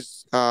 2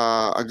 days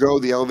ago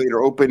the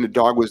elevator opened, the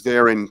dog was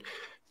there, and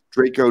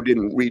Draco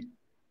didn't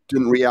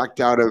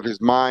react out of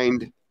his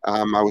mind.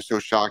 I was so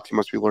shocked. He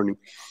must be learning.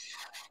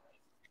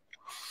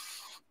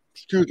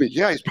 Excuse me.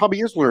 Yeah, he probably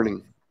is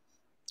learning.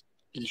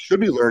 He should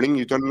be learning.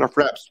 You've done enough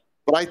reps.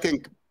 But I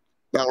think,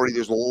 Mallory,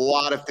 there's a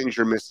lot of things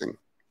you're missing.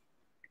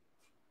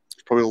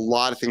 There's probably a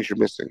lot of things you're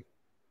missing.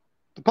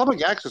 The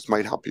public access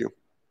might help you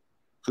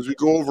because we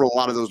go over a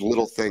lot of those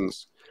little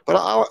things. But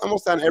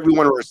almost on every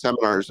one of our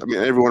seminars,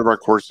 every one of our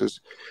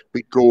courses,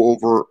 we go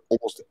over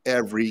almost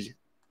every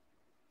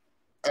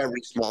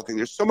small thing.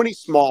 There's so many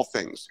small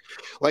things.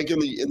 Like in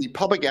the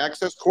public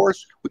access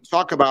course, we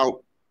talk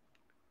about,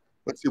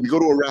 let's see, we go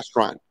to a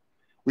restaurant.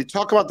 We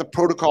talk about the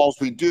protocols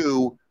we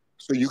do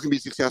so you can be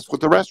successful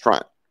with the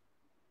restaurant.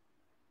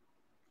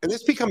 And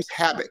this becomes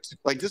habit.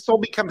 Like this will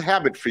become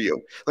habit for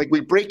you. Like we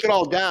break it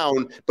all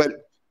down, but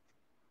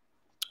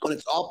when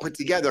it's all put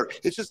together,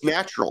 it's just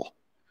natural.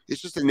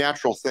 It's just a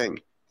natural thing.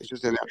 It's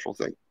just a natural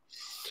thing.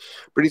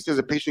 Brittany says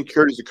a patient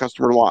cured is a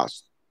customer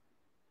lost.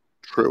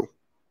 True.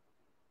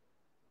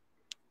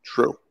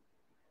 True.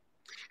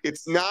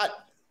 It's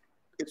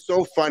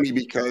so funny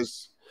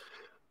because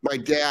my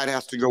dad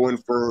has to go in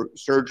for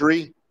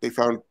surgery. They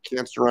found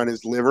cancer on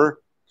his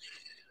liver.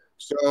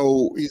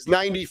 So he's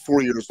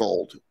 94 years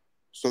old.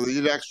 So they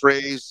did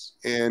x-rays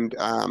and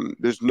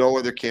there's no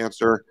other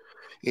cancer.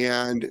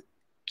 And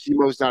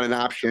chemo is not an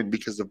option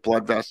because of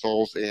blood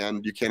vessels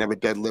and you can't have a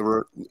dead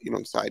liver,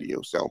 inside of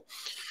you. So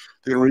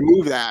they're going to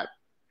remove that.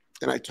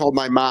 And I told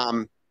my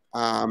mom,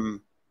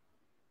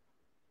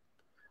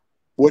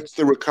 what's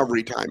the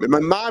recovery time? And my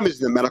mom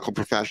is in the medical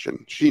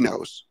profession. She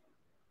knows.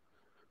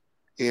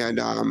 And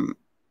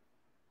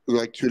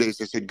like 2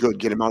 days, I said, good,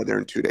 get him out of there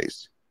in 2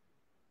 days.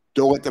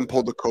 Don't let them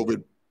pull the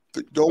COVID.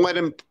 Don't let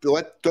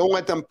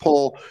them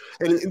pull.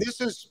 And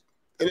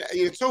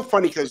it's so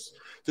funny because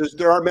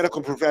there are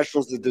medical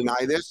professionals that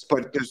deny this,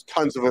 but there's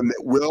tons of them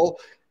that will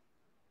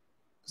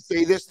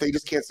say this. They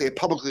just can't say it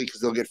publicly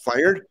because they'll get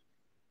fired.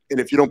 And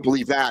if you don't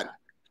believe that,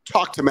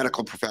 talk to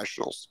medical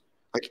professionals.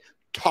 Like,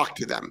 talk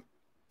to them.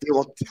 They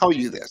will tell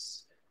you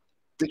this.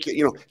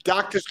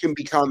 Doctors can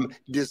become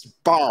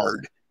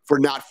disbarred for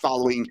not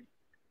following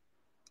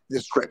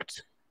the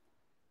script.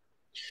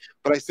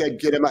 But I said,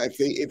 get him out.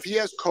 If he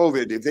has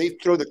COVID, if they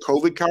throw the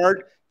COVID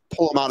card,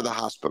 pull him out of the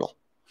hospital.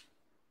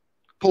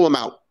 Pull him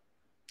out.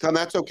 Tell him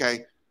that's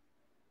okay.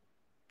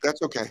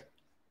 That's okay.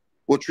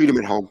 We'll treat him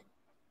at home.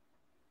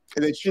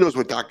 And then she knows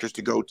what doctors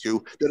to go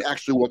to that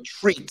actually will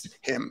treat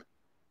him.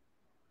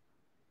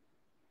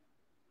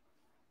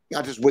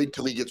 not just wait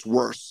till he gets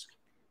worse.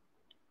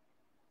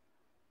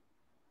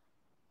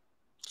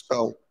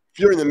 So if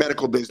you're in the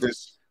medical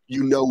business,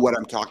 you know what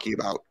I'm talking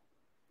about.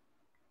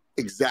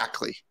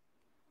 Exactly.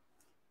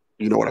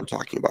 You know what I'm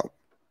talking about.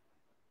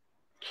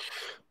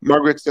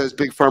 Margaret says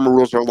big pharma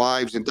rules our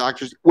lives and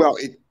doctors. Well,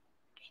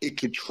 it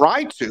could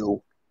try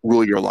to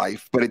rule your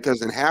life, but it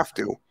doesn't have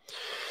to.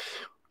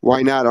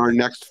 Why not? Our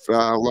next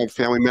love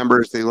family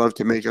members, they love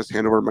to make us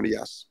hand over money.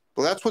 Yes.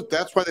 Well,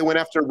 that's why they went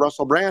after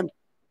Russell Brand.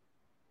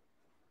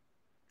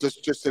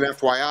 Just an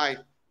FYI.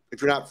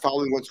 If you're not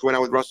following what's going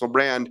on with Russell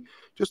Brand,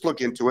 just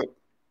look into it.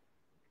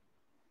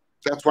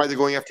 That's why they're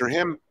going after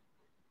him.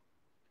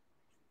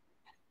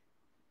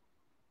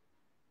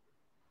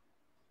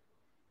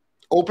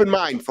 Open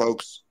mind,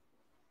 folks.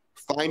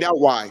 Find out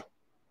why.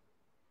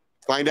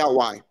 Find out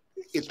why.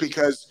 It's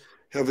because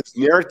of his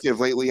narrative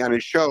lately on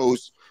his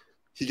shows.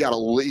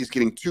 He's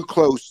getting too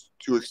close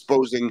to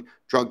exposing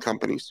drug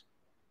companies.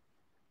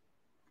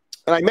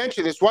 And I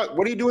mentioned this. What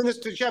are you doing this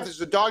to Jeff? This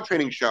is a dog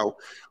training show.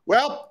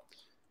 Well,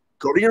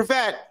 go to your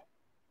vet.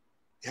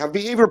 You have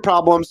behavior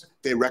problems.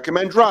 They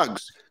recommend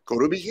drugs. Go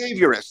to a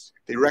behaviorist.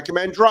 They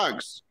recommend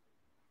drugs.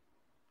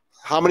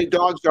 How many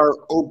dogs are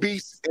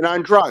obese and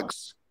on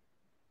drugs?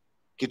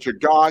 Get your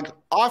dog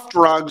off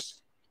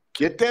drugs.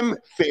 Get them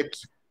fit.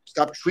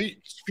 Stop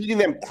feeding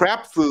them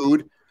crap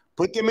food.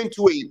 Put them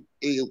into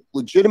a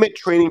legitimate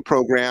training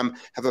program.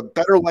 Have a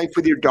better life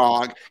with your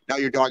dog. Now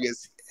your dog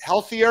is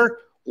healthier,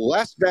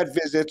 less vet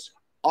visits,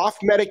 off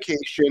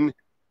medication.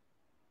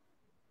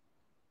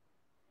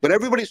 But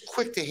everybody's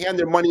quick to hand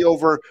their money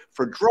over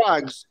for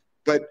drugs.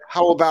 But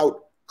how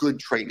about good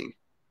training?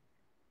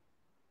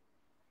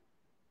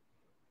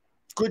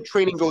 Good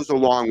training goes a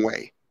long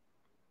way.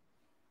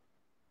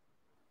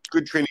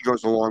 Good training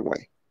goes a long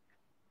way.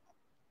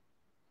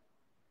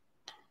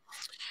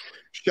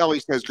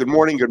 Shelly says, good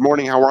morning. Good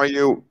morning. How are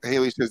you?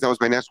 Haley says, that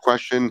was my next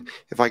question.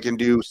 If I can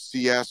do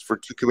CS for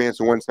 2 commands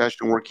in one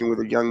session, working with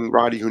a young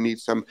Roddy who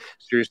needs some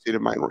serious state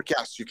of mind work.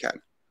 Yes, you can.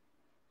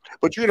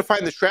 But you're going to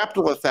find the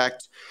shrapnel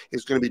effect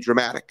is going to be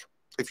dramatic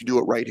if you do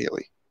it right,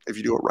 Haley, if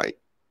you do it right.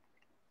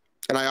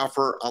 And I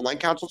offer online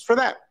consults for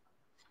that.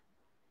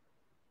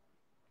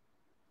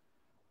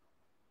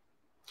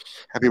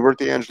 Happy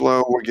birthday,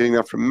 Angelo. We're getting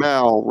that from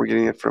Mel. We're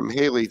getting it from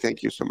Haley.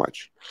 Thank you so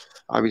much.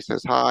 Avi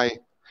says, hi.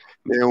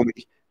 Naomi,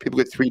 people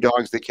get 3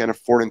 dogs they can't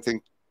afford and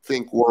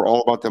think we're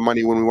all about the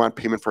money when we want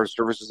payment for our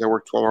services. I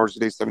work 12 hours a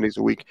day, 7 days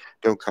a week.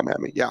 Don't come at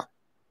me. Yeah.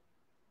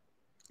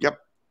 Yep.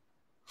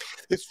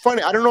 It's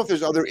funny. I don't know if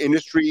there's other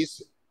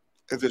industries,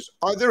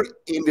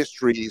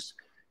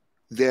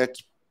 that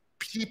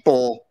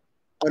people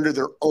under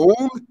their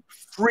own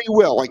free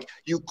will, like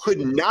you could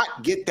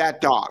not get that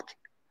dog.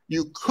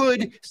 You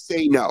could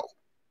say no.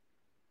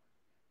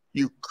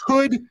 You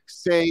could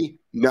say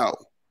no.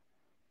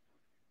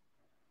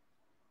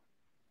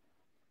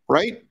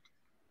 Right?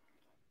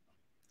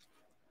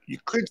 You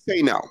could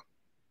say no.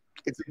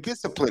 It's a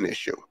discipline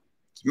issue.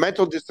 It's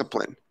mental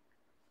discipline.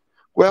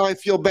 Well, I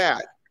feel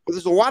bad. Well,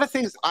 there's a lot of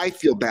things I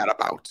feel bad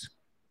about.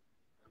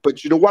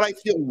 But you know what I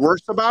feel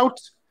worse about?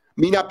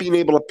 Me not being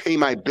able to pay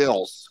my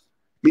bills.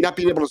 Me not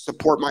being able to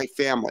support my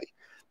family.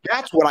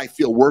 That's what I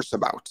feel worse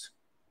about.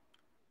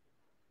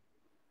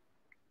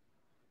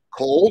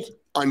 Cold?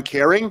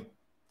 Uncaring?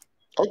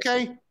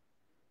 Okay.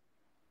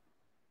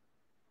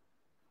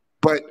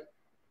 But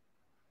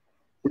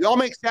we all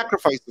make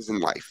sacrifices in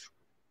life.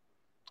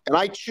 And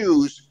I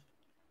choose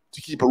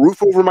to keep a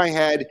roof over my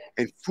head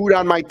and food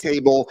on my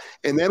table.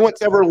 And then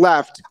what's ever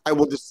left, I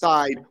will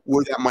decide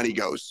where that money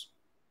goes.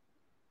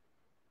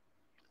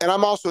 And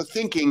I'm also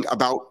thinking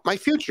about my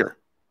future.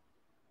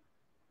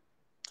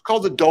 It's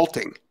called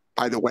adulting,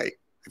 by the way.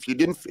 If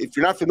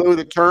you're not familiar with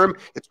the term,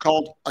 it's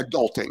called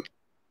adulting.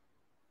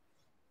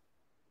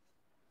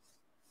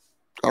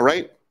 All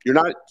right? You're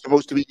not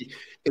supposed to be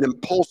an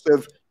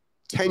impulsive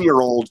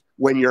 10-year-old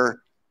when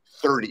you're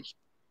 30.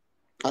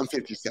 I'm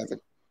 57.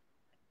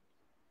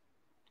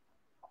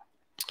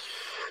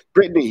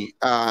 Brittany,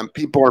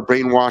 people are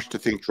brainwashed to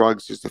think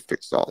drugs is the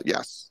fix-all.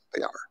 Yes,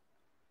 they are.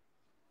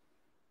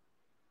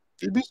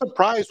 You'd be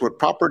surprised with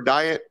proper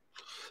diet,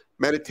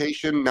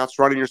 meditation, not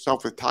surrounding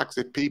yourself with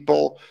toxic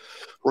people,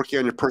 working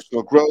on your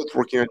personal growth,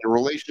 working on your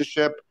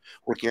relationship,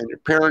 working on your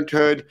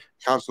parenthood,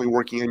 constantly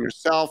working on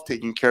yourself,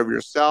 taking care of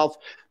yourself,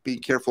 being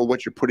careful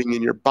what you're putting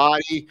in your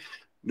body,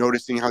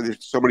 noticing how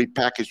there's so many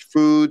packaged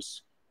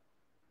foods,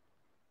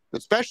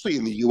 especially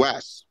in the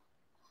U.S.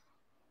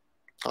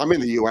 I'm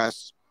in the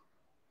U.S.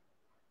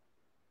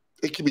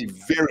 It can be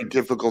very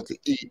difficult to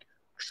eat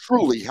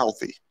truly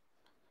healthy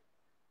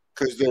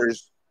because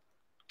there's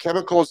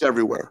chemicals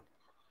everywhere.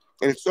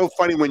 And it's so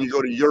funny when you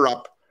go to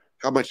Europe,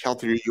 how much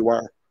healthier you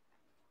are.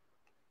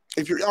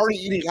 If you're already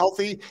eating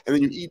healthy and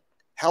then you eat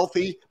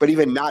healthy, but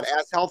even not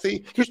as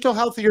healthy, you're still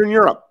healthier in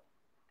Europe.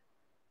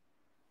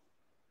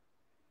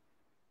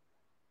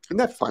 Isn't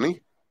that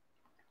funny?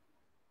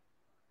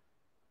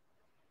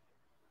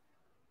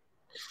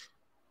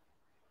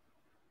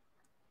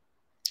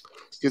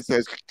 It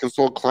says,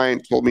 consult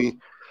client told me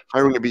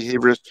Hiring a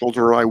behaviorist, told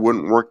her I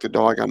wouldn't work the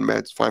dog on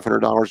meds,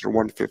 $500 or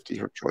 $150,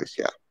 her choice.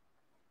 Yeah.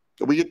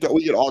 We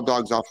get all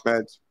dogs off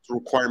meds. It's a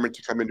requirement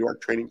to come into our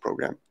training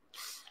program.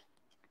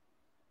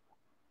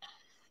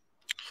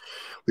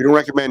 We don't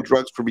recommend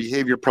drugs for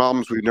behavior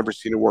problems. We've never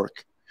seen it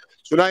work.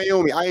 So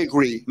Naomi, I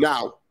agree.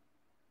 Now,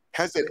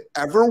 has it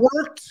ever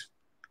worked?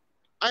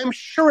 I'm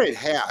sure it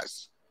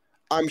has.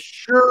 I'm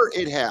sure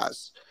it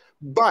has.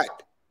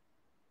 But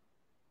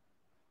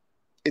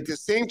at the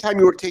same time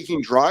you were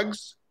taking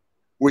drugs,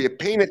 were you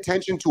paying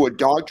attention to a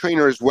dog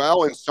trainer as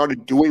well and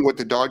started doing what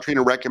the dog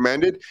trainer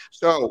recommended?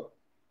 So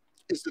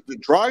is it the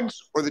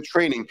drugs or the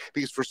training?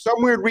 Because for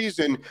some weird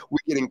reason, we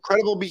get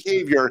incredible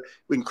behavior,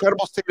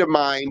 incredible state of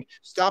mind,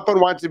 stop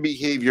unwanted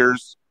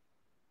behaviors,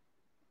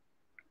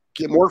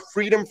 get more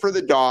freedom for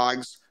the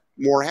dogs,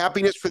 more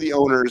happiness for the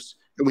owners,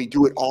 and we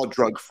do it all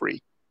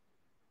drug-free.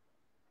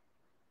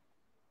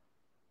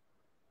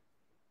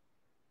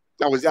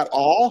 Now, is that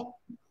all?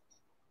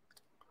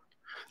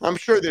 I'm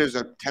sure there's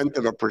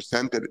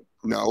 0.1% that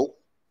no.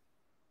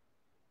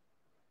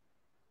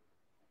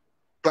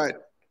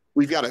 But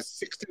we've got a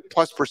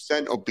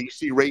 60+%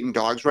 obesity rate in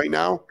dogs right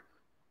now.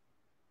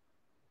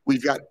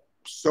 We've got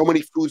so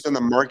many foods on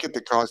the market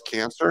that cause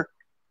cancer,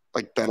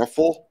 like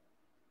Beneful.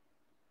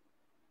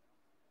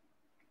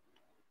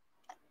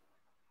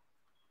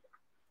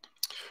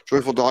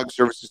 Joyful Dog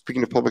Services.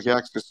 Speaking of public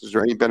access, is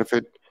there any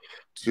benefit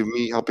to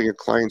me helping a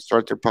client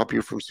start their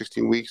puppy from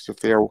 16 weeks if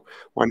they are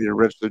wanting to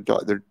register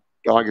their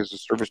dog as a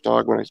service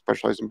dog when I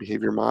specialize in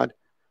behavior mod?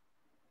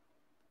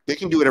 They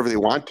can do whatever they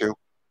want to,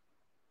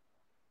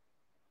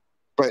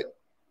 but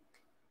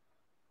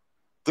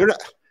they're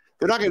not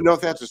going to know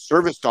if that's a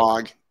service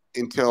dog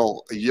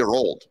until a year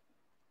old.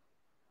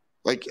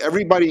 Like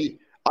everybody,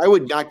 I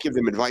would not give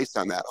them advice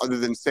on that other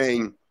than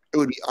saying it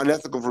would be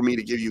unethical for me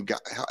to give you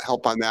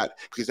help on that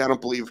because I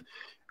don't believe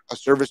a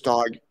service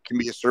dog can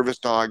be a service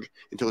dog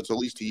until it's at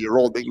least a year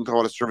old. They can call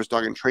it a service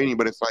dog in training,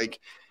 but it's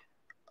like,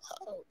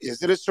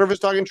 is it a service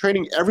dog in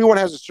training? Everyone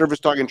has a service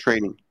dog in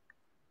training.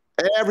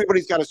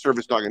 Everybody's got a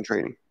service dog in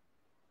training.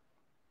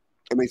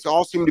 And they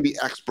all seem to be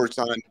experts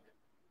on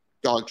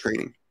dog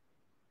training,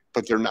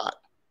 but they're not.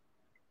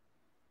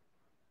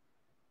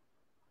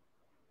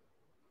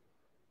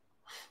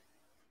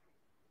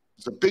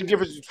 There's a big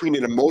difference between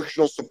an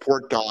emotional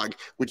support dog,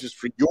 which is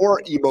for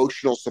your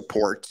emotional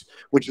support,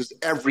 which is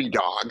every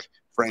dog,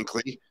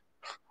 frankly.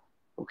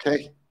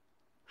 Okay?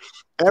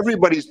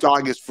 Everybody's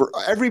dog is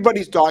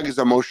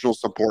emotional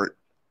support.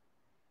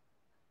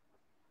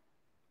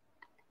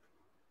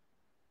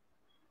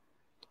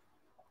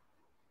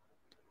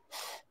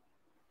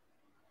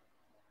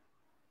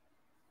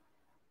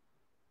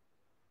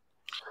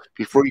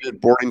 Before you did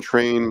boarding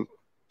train,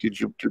 did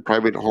you do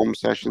private home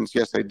sessions?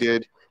 Yes, I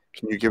did.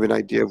 Can you give an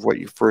idea of what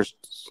your first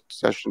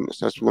session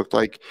looked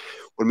like?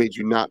 What made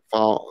you not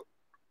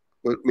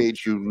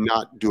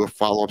do a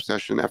follow-up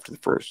session after the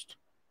first?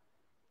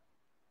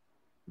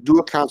 Do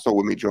a consult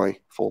with me,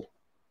 Joyful.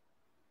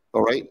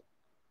 All right?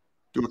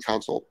 Do a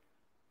consult.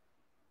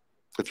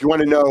 If you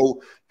want to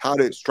know how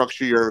to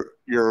structure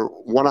your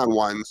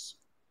one-on-ones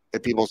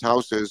at people's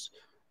houses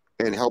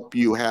and help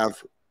you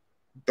have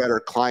better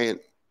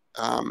client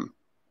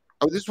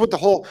this is what the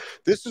whole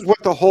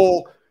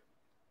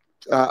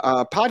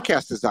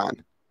podcast is on.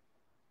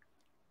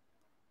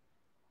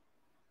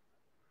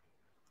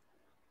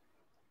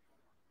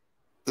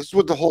 This is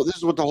what the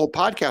whole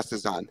podcast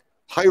is on.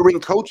 Hiring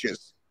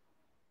coaches,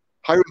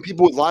 hiring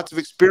people with lots of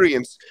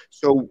experience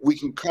so we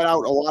can cut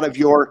out a lot of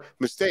your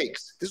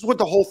mistakes. This is what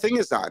the whole thing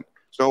is on.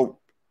 So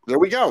there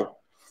we go.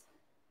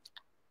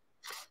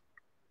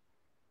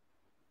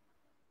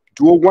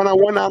 Do a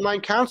one-on-one online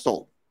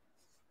consult.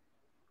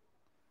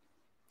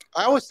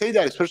 I always say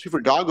that, especially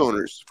for dog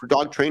owners, for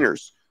dog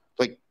trainers.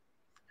 Like,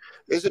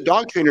 as a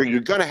dog trainer,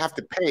 you're going to have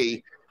to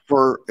pay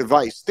for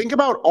advice. Think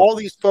about all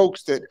these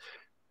folks that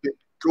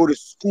go to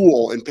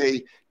school and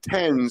pay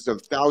tens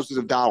of thousands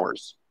of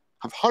dollars,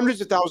 have hundreds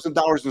of thousands of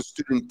dollars in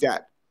student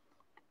debt.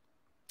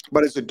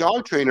 But as a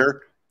dog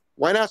trainer,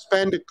 why not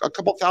spend a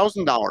couple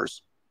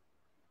 $1,000s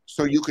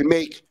so you can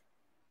make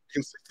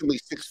consistently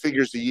 6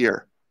 figures a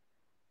year?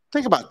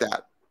 Think about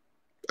that.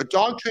 A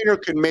dog trainer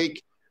can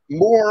make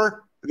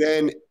more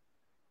than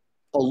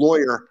a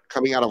lawyer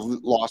coming out of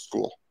law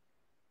school.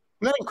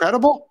 Isn't that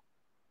incredible?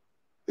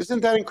 Isn't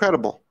that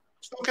incredible?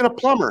 So can a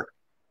plumber,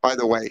 by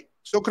the way.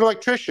 So can an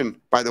electrician,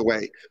 by the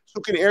way.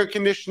 So can air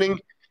conditioning,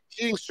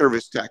 heating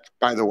service tech,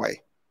 by the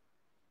way.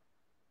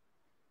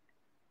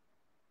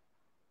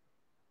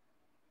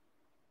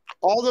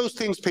 All those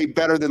things pay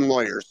better than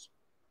lawyers.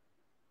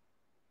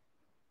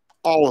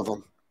 All of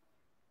them.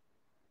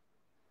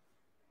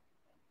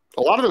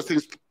 A lot of those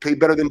things pay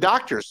better than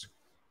doctors.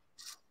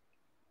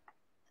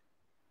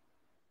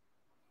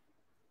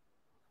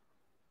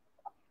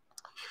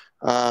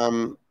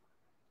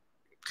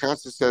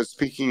 Constance says,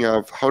 speaking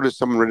of, how does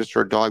someone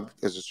register a dog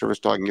as a service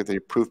dog and get the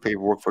approved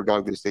paperwork for a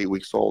dog that's 8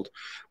 weeks old?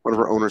 One of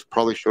our owners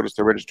probably showed us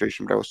their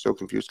registration, but I was so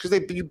confused because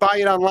you buy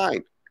it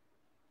online.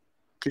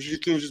 Because you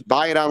can just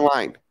buy it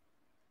online.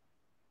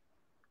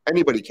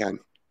 Anybody can.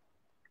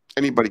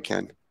 Anybody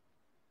can.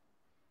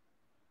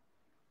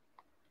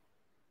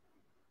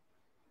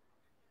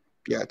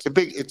 Yeah, it's a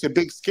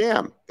big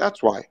scam.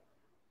 That's why.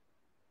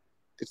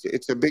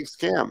 It's a big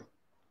scam.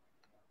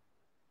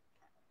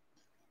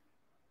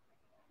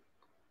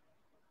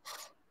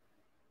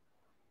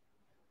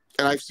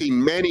 And I've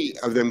seen many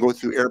of them go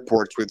through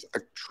airports with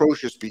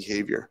atrocious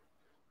behavior.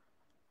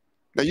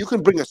 Now you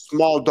can bring a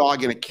small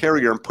dog in a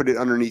carrier and put it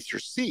underneath your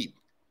seat,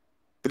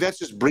 but that's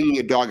just bringing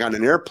a dog on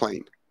an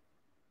airplane.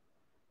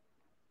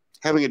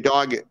 Having a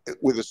dog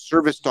with a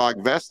service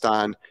dog vest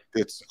on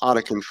that's out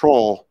of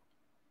control,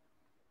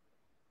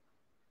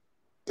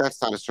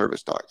 that's not a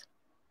service dog.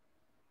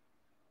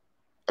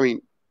 I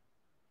mean,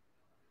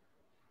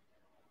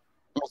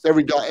 almost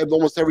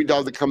every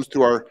dog that comes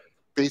through our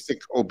basic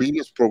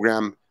obedience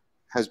program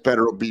has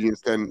better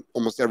obedience than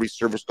almost every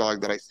service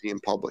dog that I see in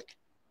public.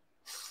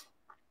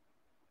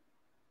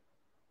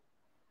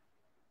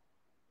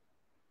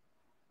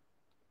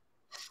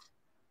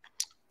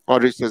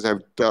 Audrey says, I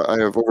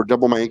have over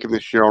double my income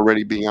this year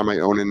already being on my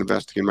own and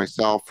investing in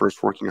myself.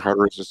 First, working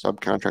harder as a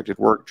subcontracted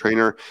work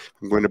trainer.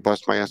 I'm going to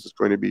bust my ass. It's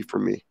going to be for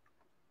me.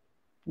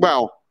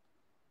 Well,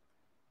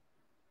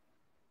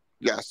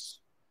 yes.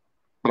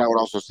 But I would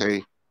also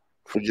say,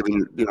 for giving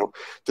you,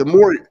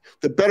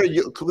 the better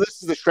you,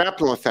 this is the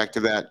shrapnel effect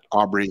of that,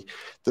 Aubrey.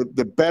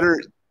 The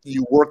better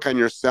you work on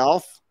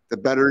yourself, the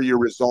better your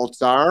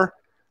results are.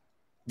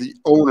 The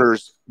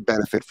owners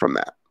benefit from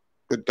that.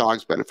 The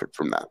dogs benefit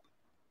from that.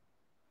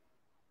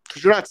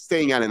 Because you're not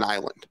staying on an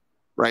island,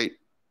 right?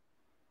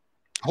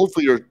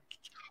 Hopefully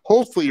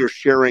you're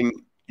sharing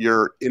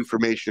your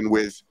information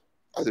with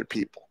other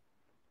people.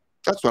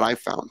 That's what I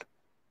found.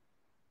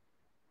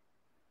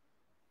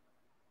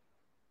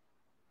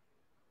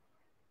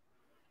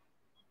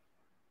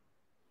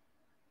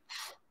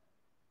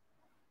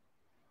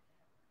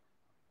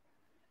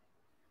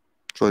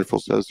 Joyful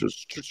says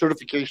there's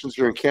certifications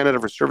here in Canada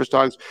for service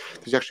dogs.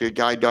 There's actually a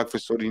guide dog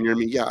facility near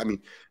me. Yeah, I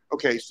mean,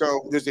 okay,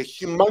 so there's a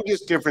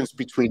humongous difference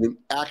between an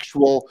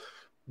actual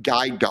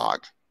guide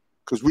dog,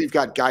 because we've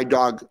got guide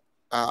dog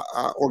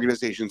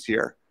organizations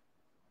here.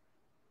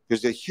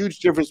 There's a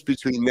huge difference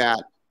between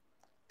that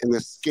and the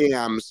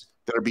scams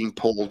that are being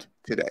pulled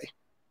today.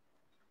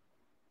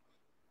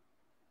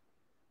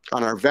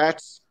 On our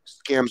vets,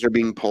 scams are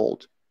being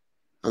pulled.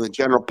 On the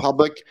general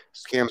public,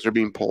 scams are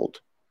being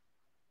pulled.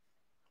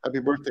 Happy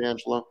birthday,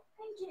 Angela.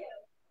 Thank you.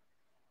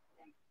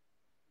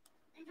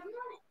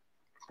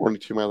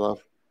 42, my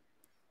love.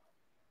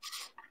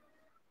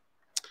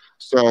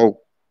 So,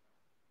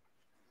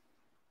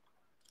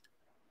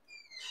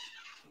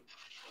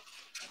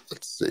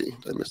 let's see.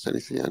 Did I miss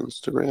anything on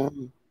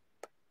Instagram?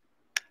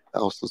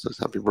 Allison says,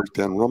 happy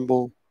birthday on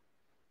Rumble.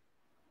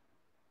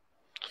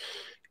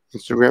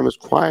 Instagram is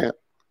quiet.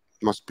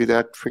 Must be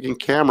that freaking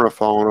camera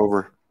falling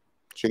over.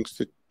 I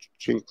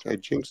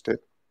jinxed it.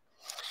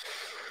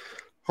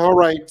 All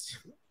right.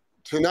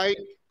 Tonight,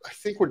 I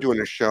think we're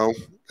doing a show.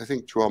 I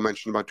think Joel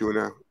mentioned about doing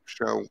a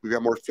show. We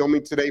got more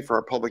filming today for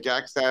our public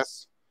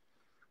access.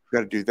 We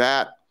got to do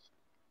that.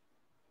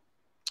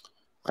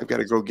 I've got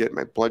to go get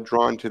my blood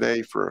drawn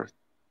today for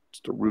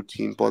just a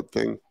routine blood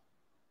thing.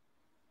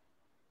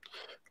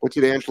 What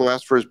did Angelo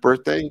ask for his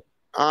birthday?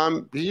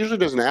 He usually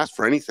doesn't ask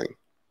for anything.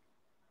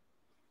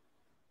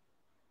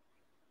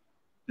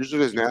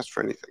 Usually doesn't ask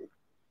for anything.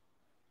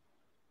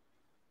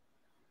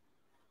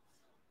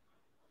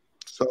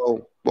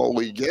 So what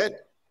we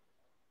get?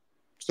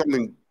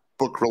 Something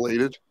book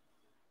related.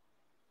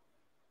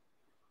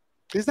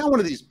 He's not one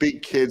of these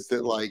big kids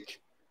that,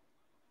 like,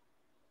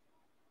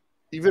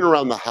 even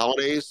around the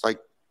holidays, like,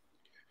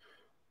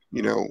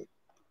 like,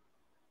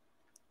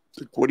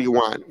 what do you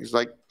want? He's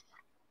like,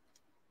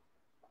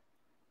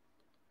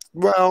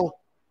 well,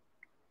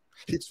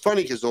 it's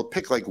funny because they'll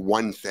pick like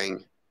one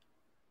thing.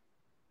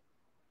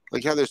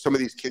 Like how there's some of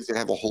these kids that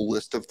have a whole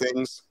list of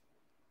things.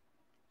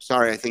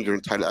 Sorry, I think you're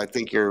entitled. I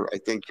think you're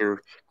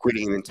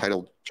greeting an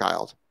entitled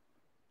child.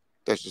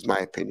 That's just my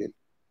opinion.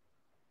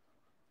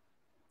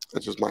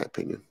 That's just my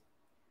opinion.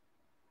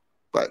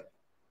 But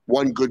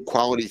one good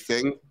quality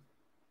thing,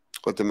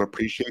 let them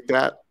appreciate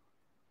that.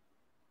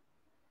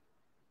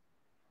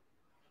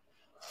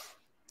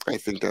 I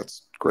think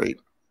that's great.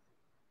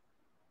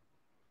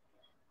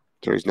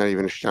 So he's not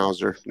even a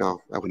schnauzer.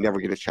 No, I would never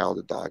get a child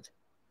a dog.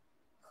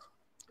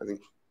 I think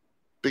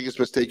biggest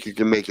mistake you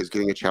can make is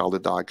getting a child a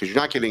dog, because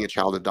you're not getting a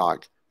child a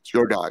dog. It's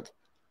your dog.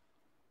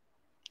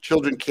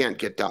 Children can't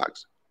get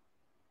dogs.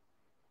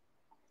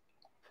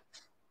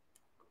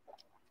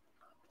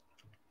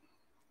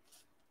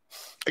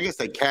 I guess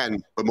they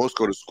can, but most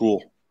go to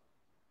school.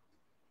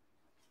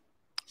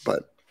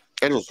 But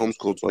Daniel's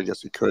homeschooled, so I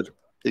guess he could.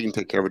 He can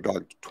take care of a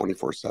dog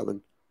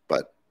 24/7.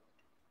 But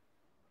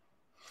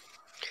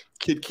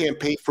kid can't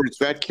pay for its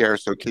vet care,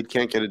 so kid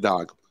can't get a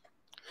dog.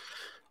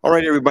 All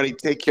right, everybody,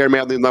 take care.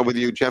 Madly in love with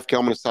you. Jeff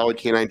Kelman of Solid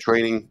Canine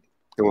Training.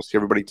 And we'll see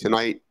everybody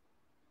tonight.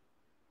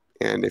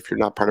 And if you're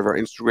not part of our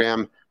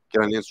Instagram,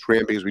 get on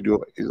Instagram, because we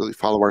do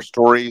follow our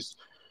stories.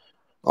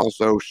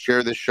 Also,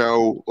 share the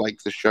show,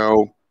 like the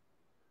show,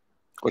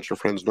 let your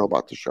friends know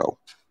about the show.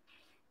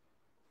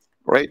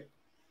 All right.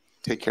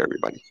 Take care,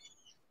 everybody.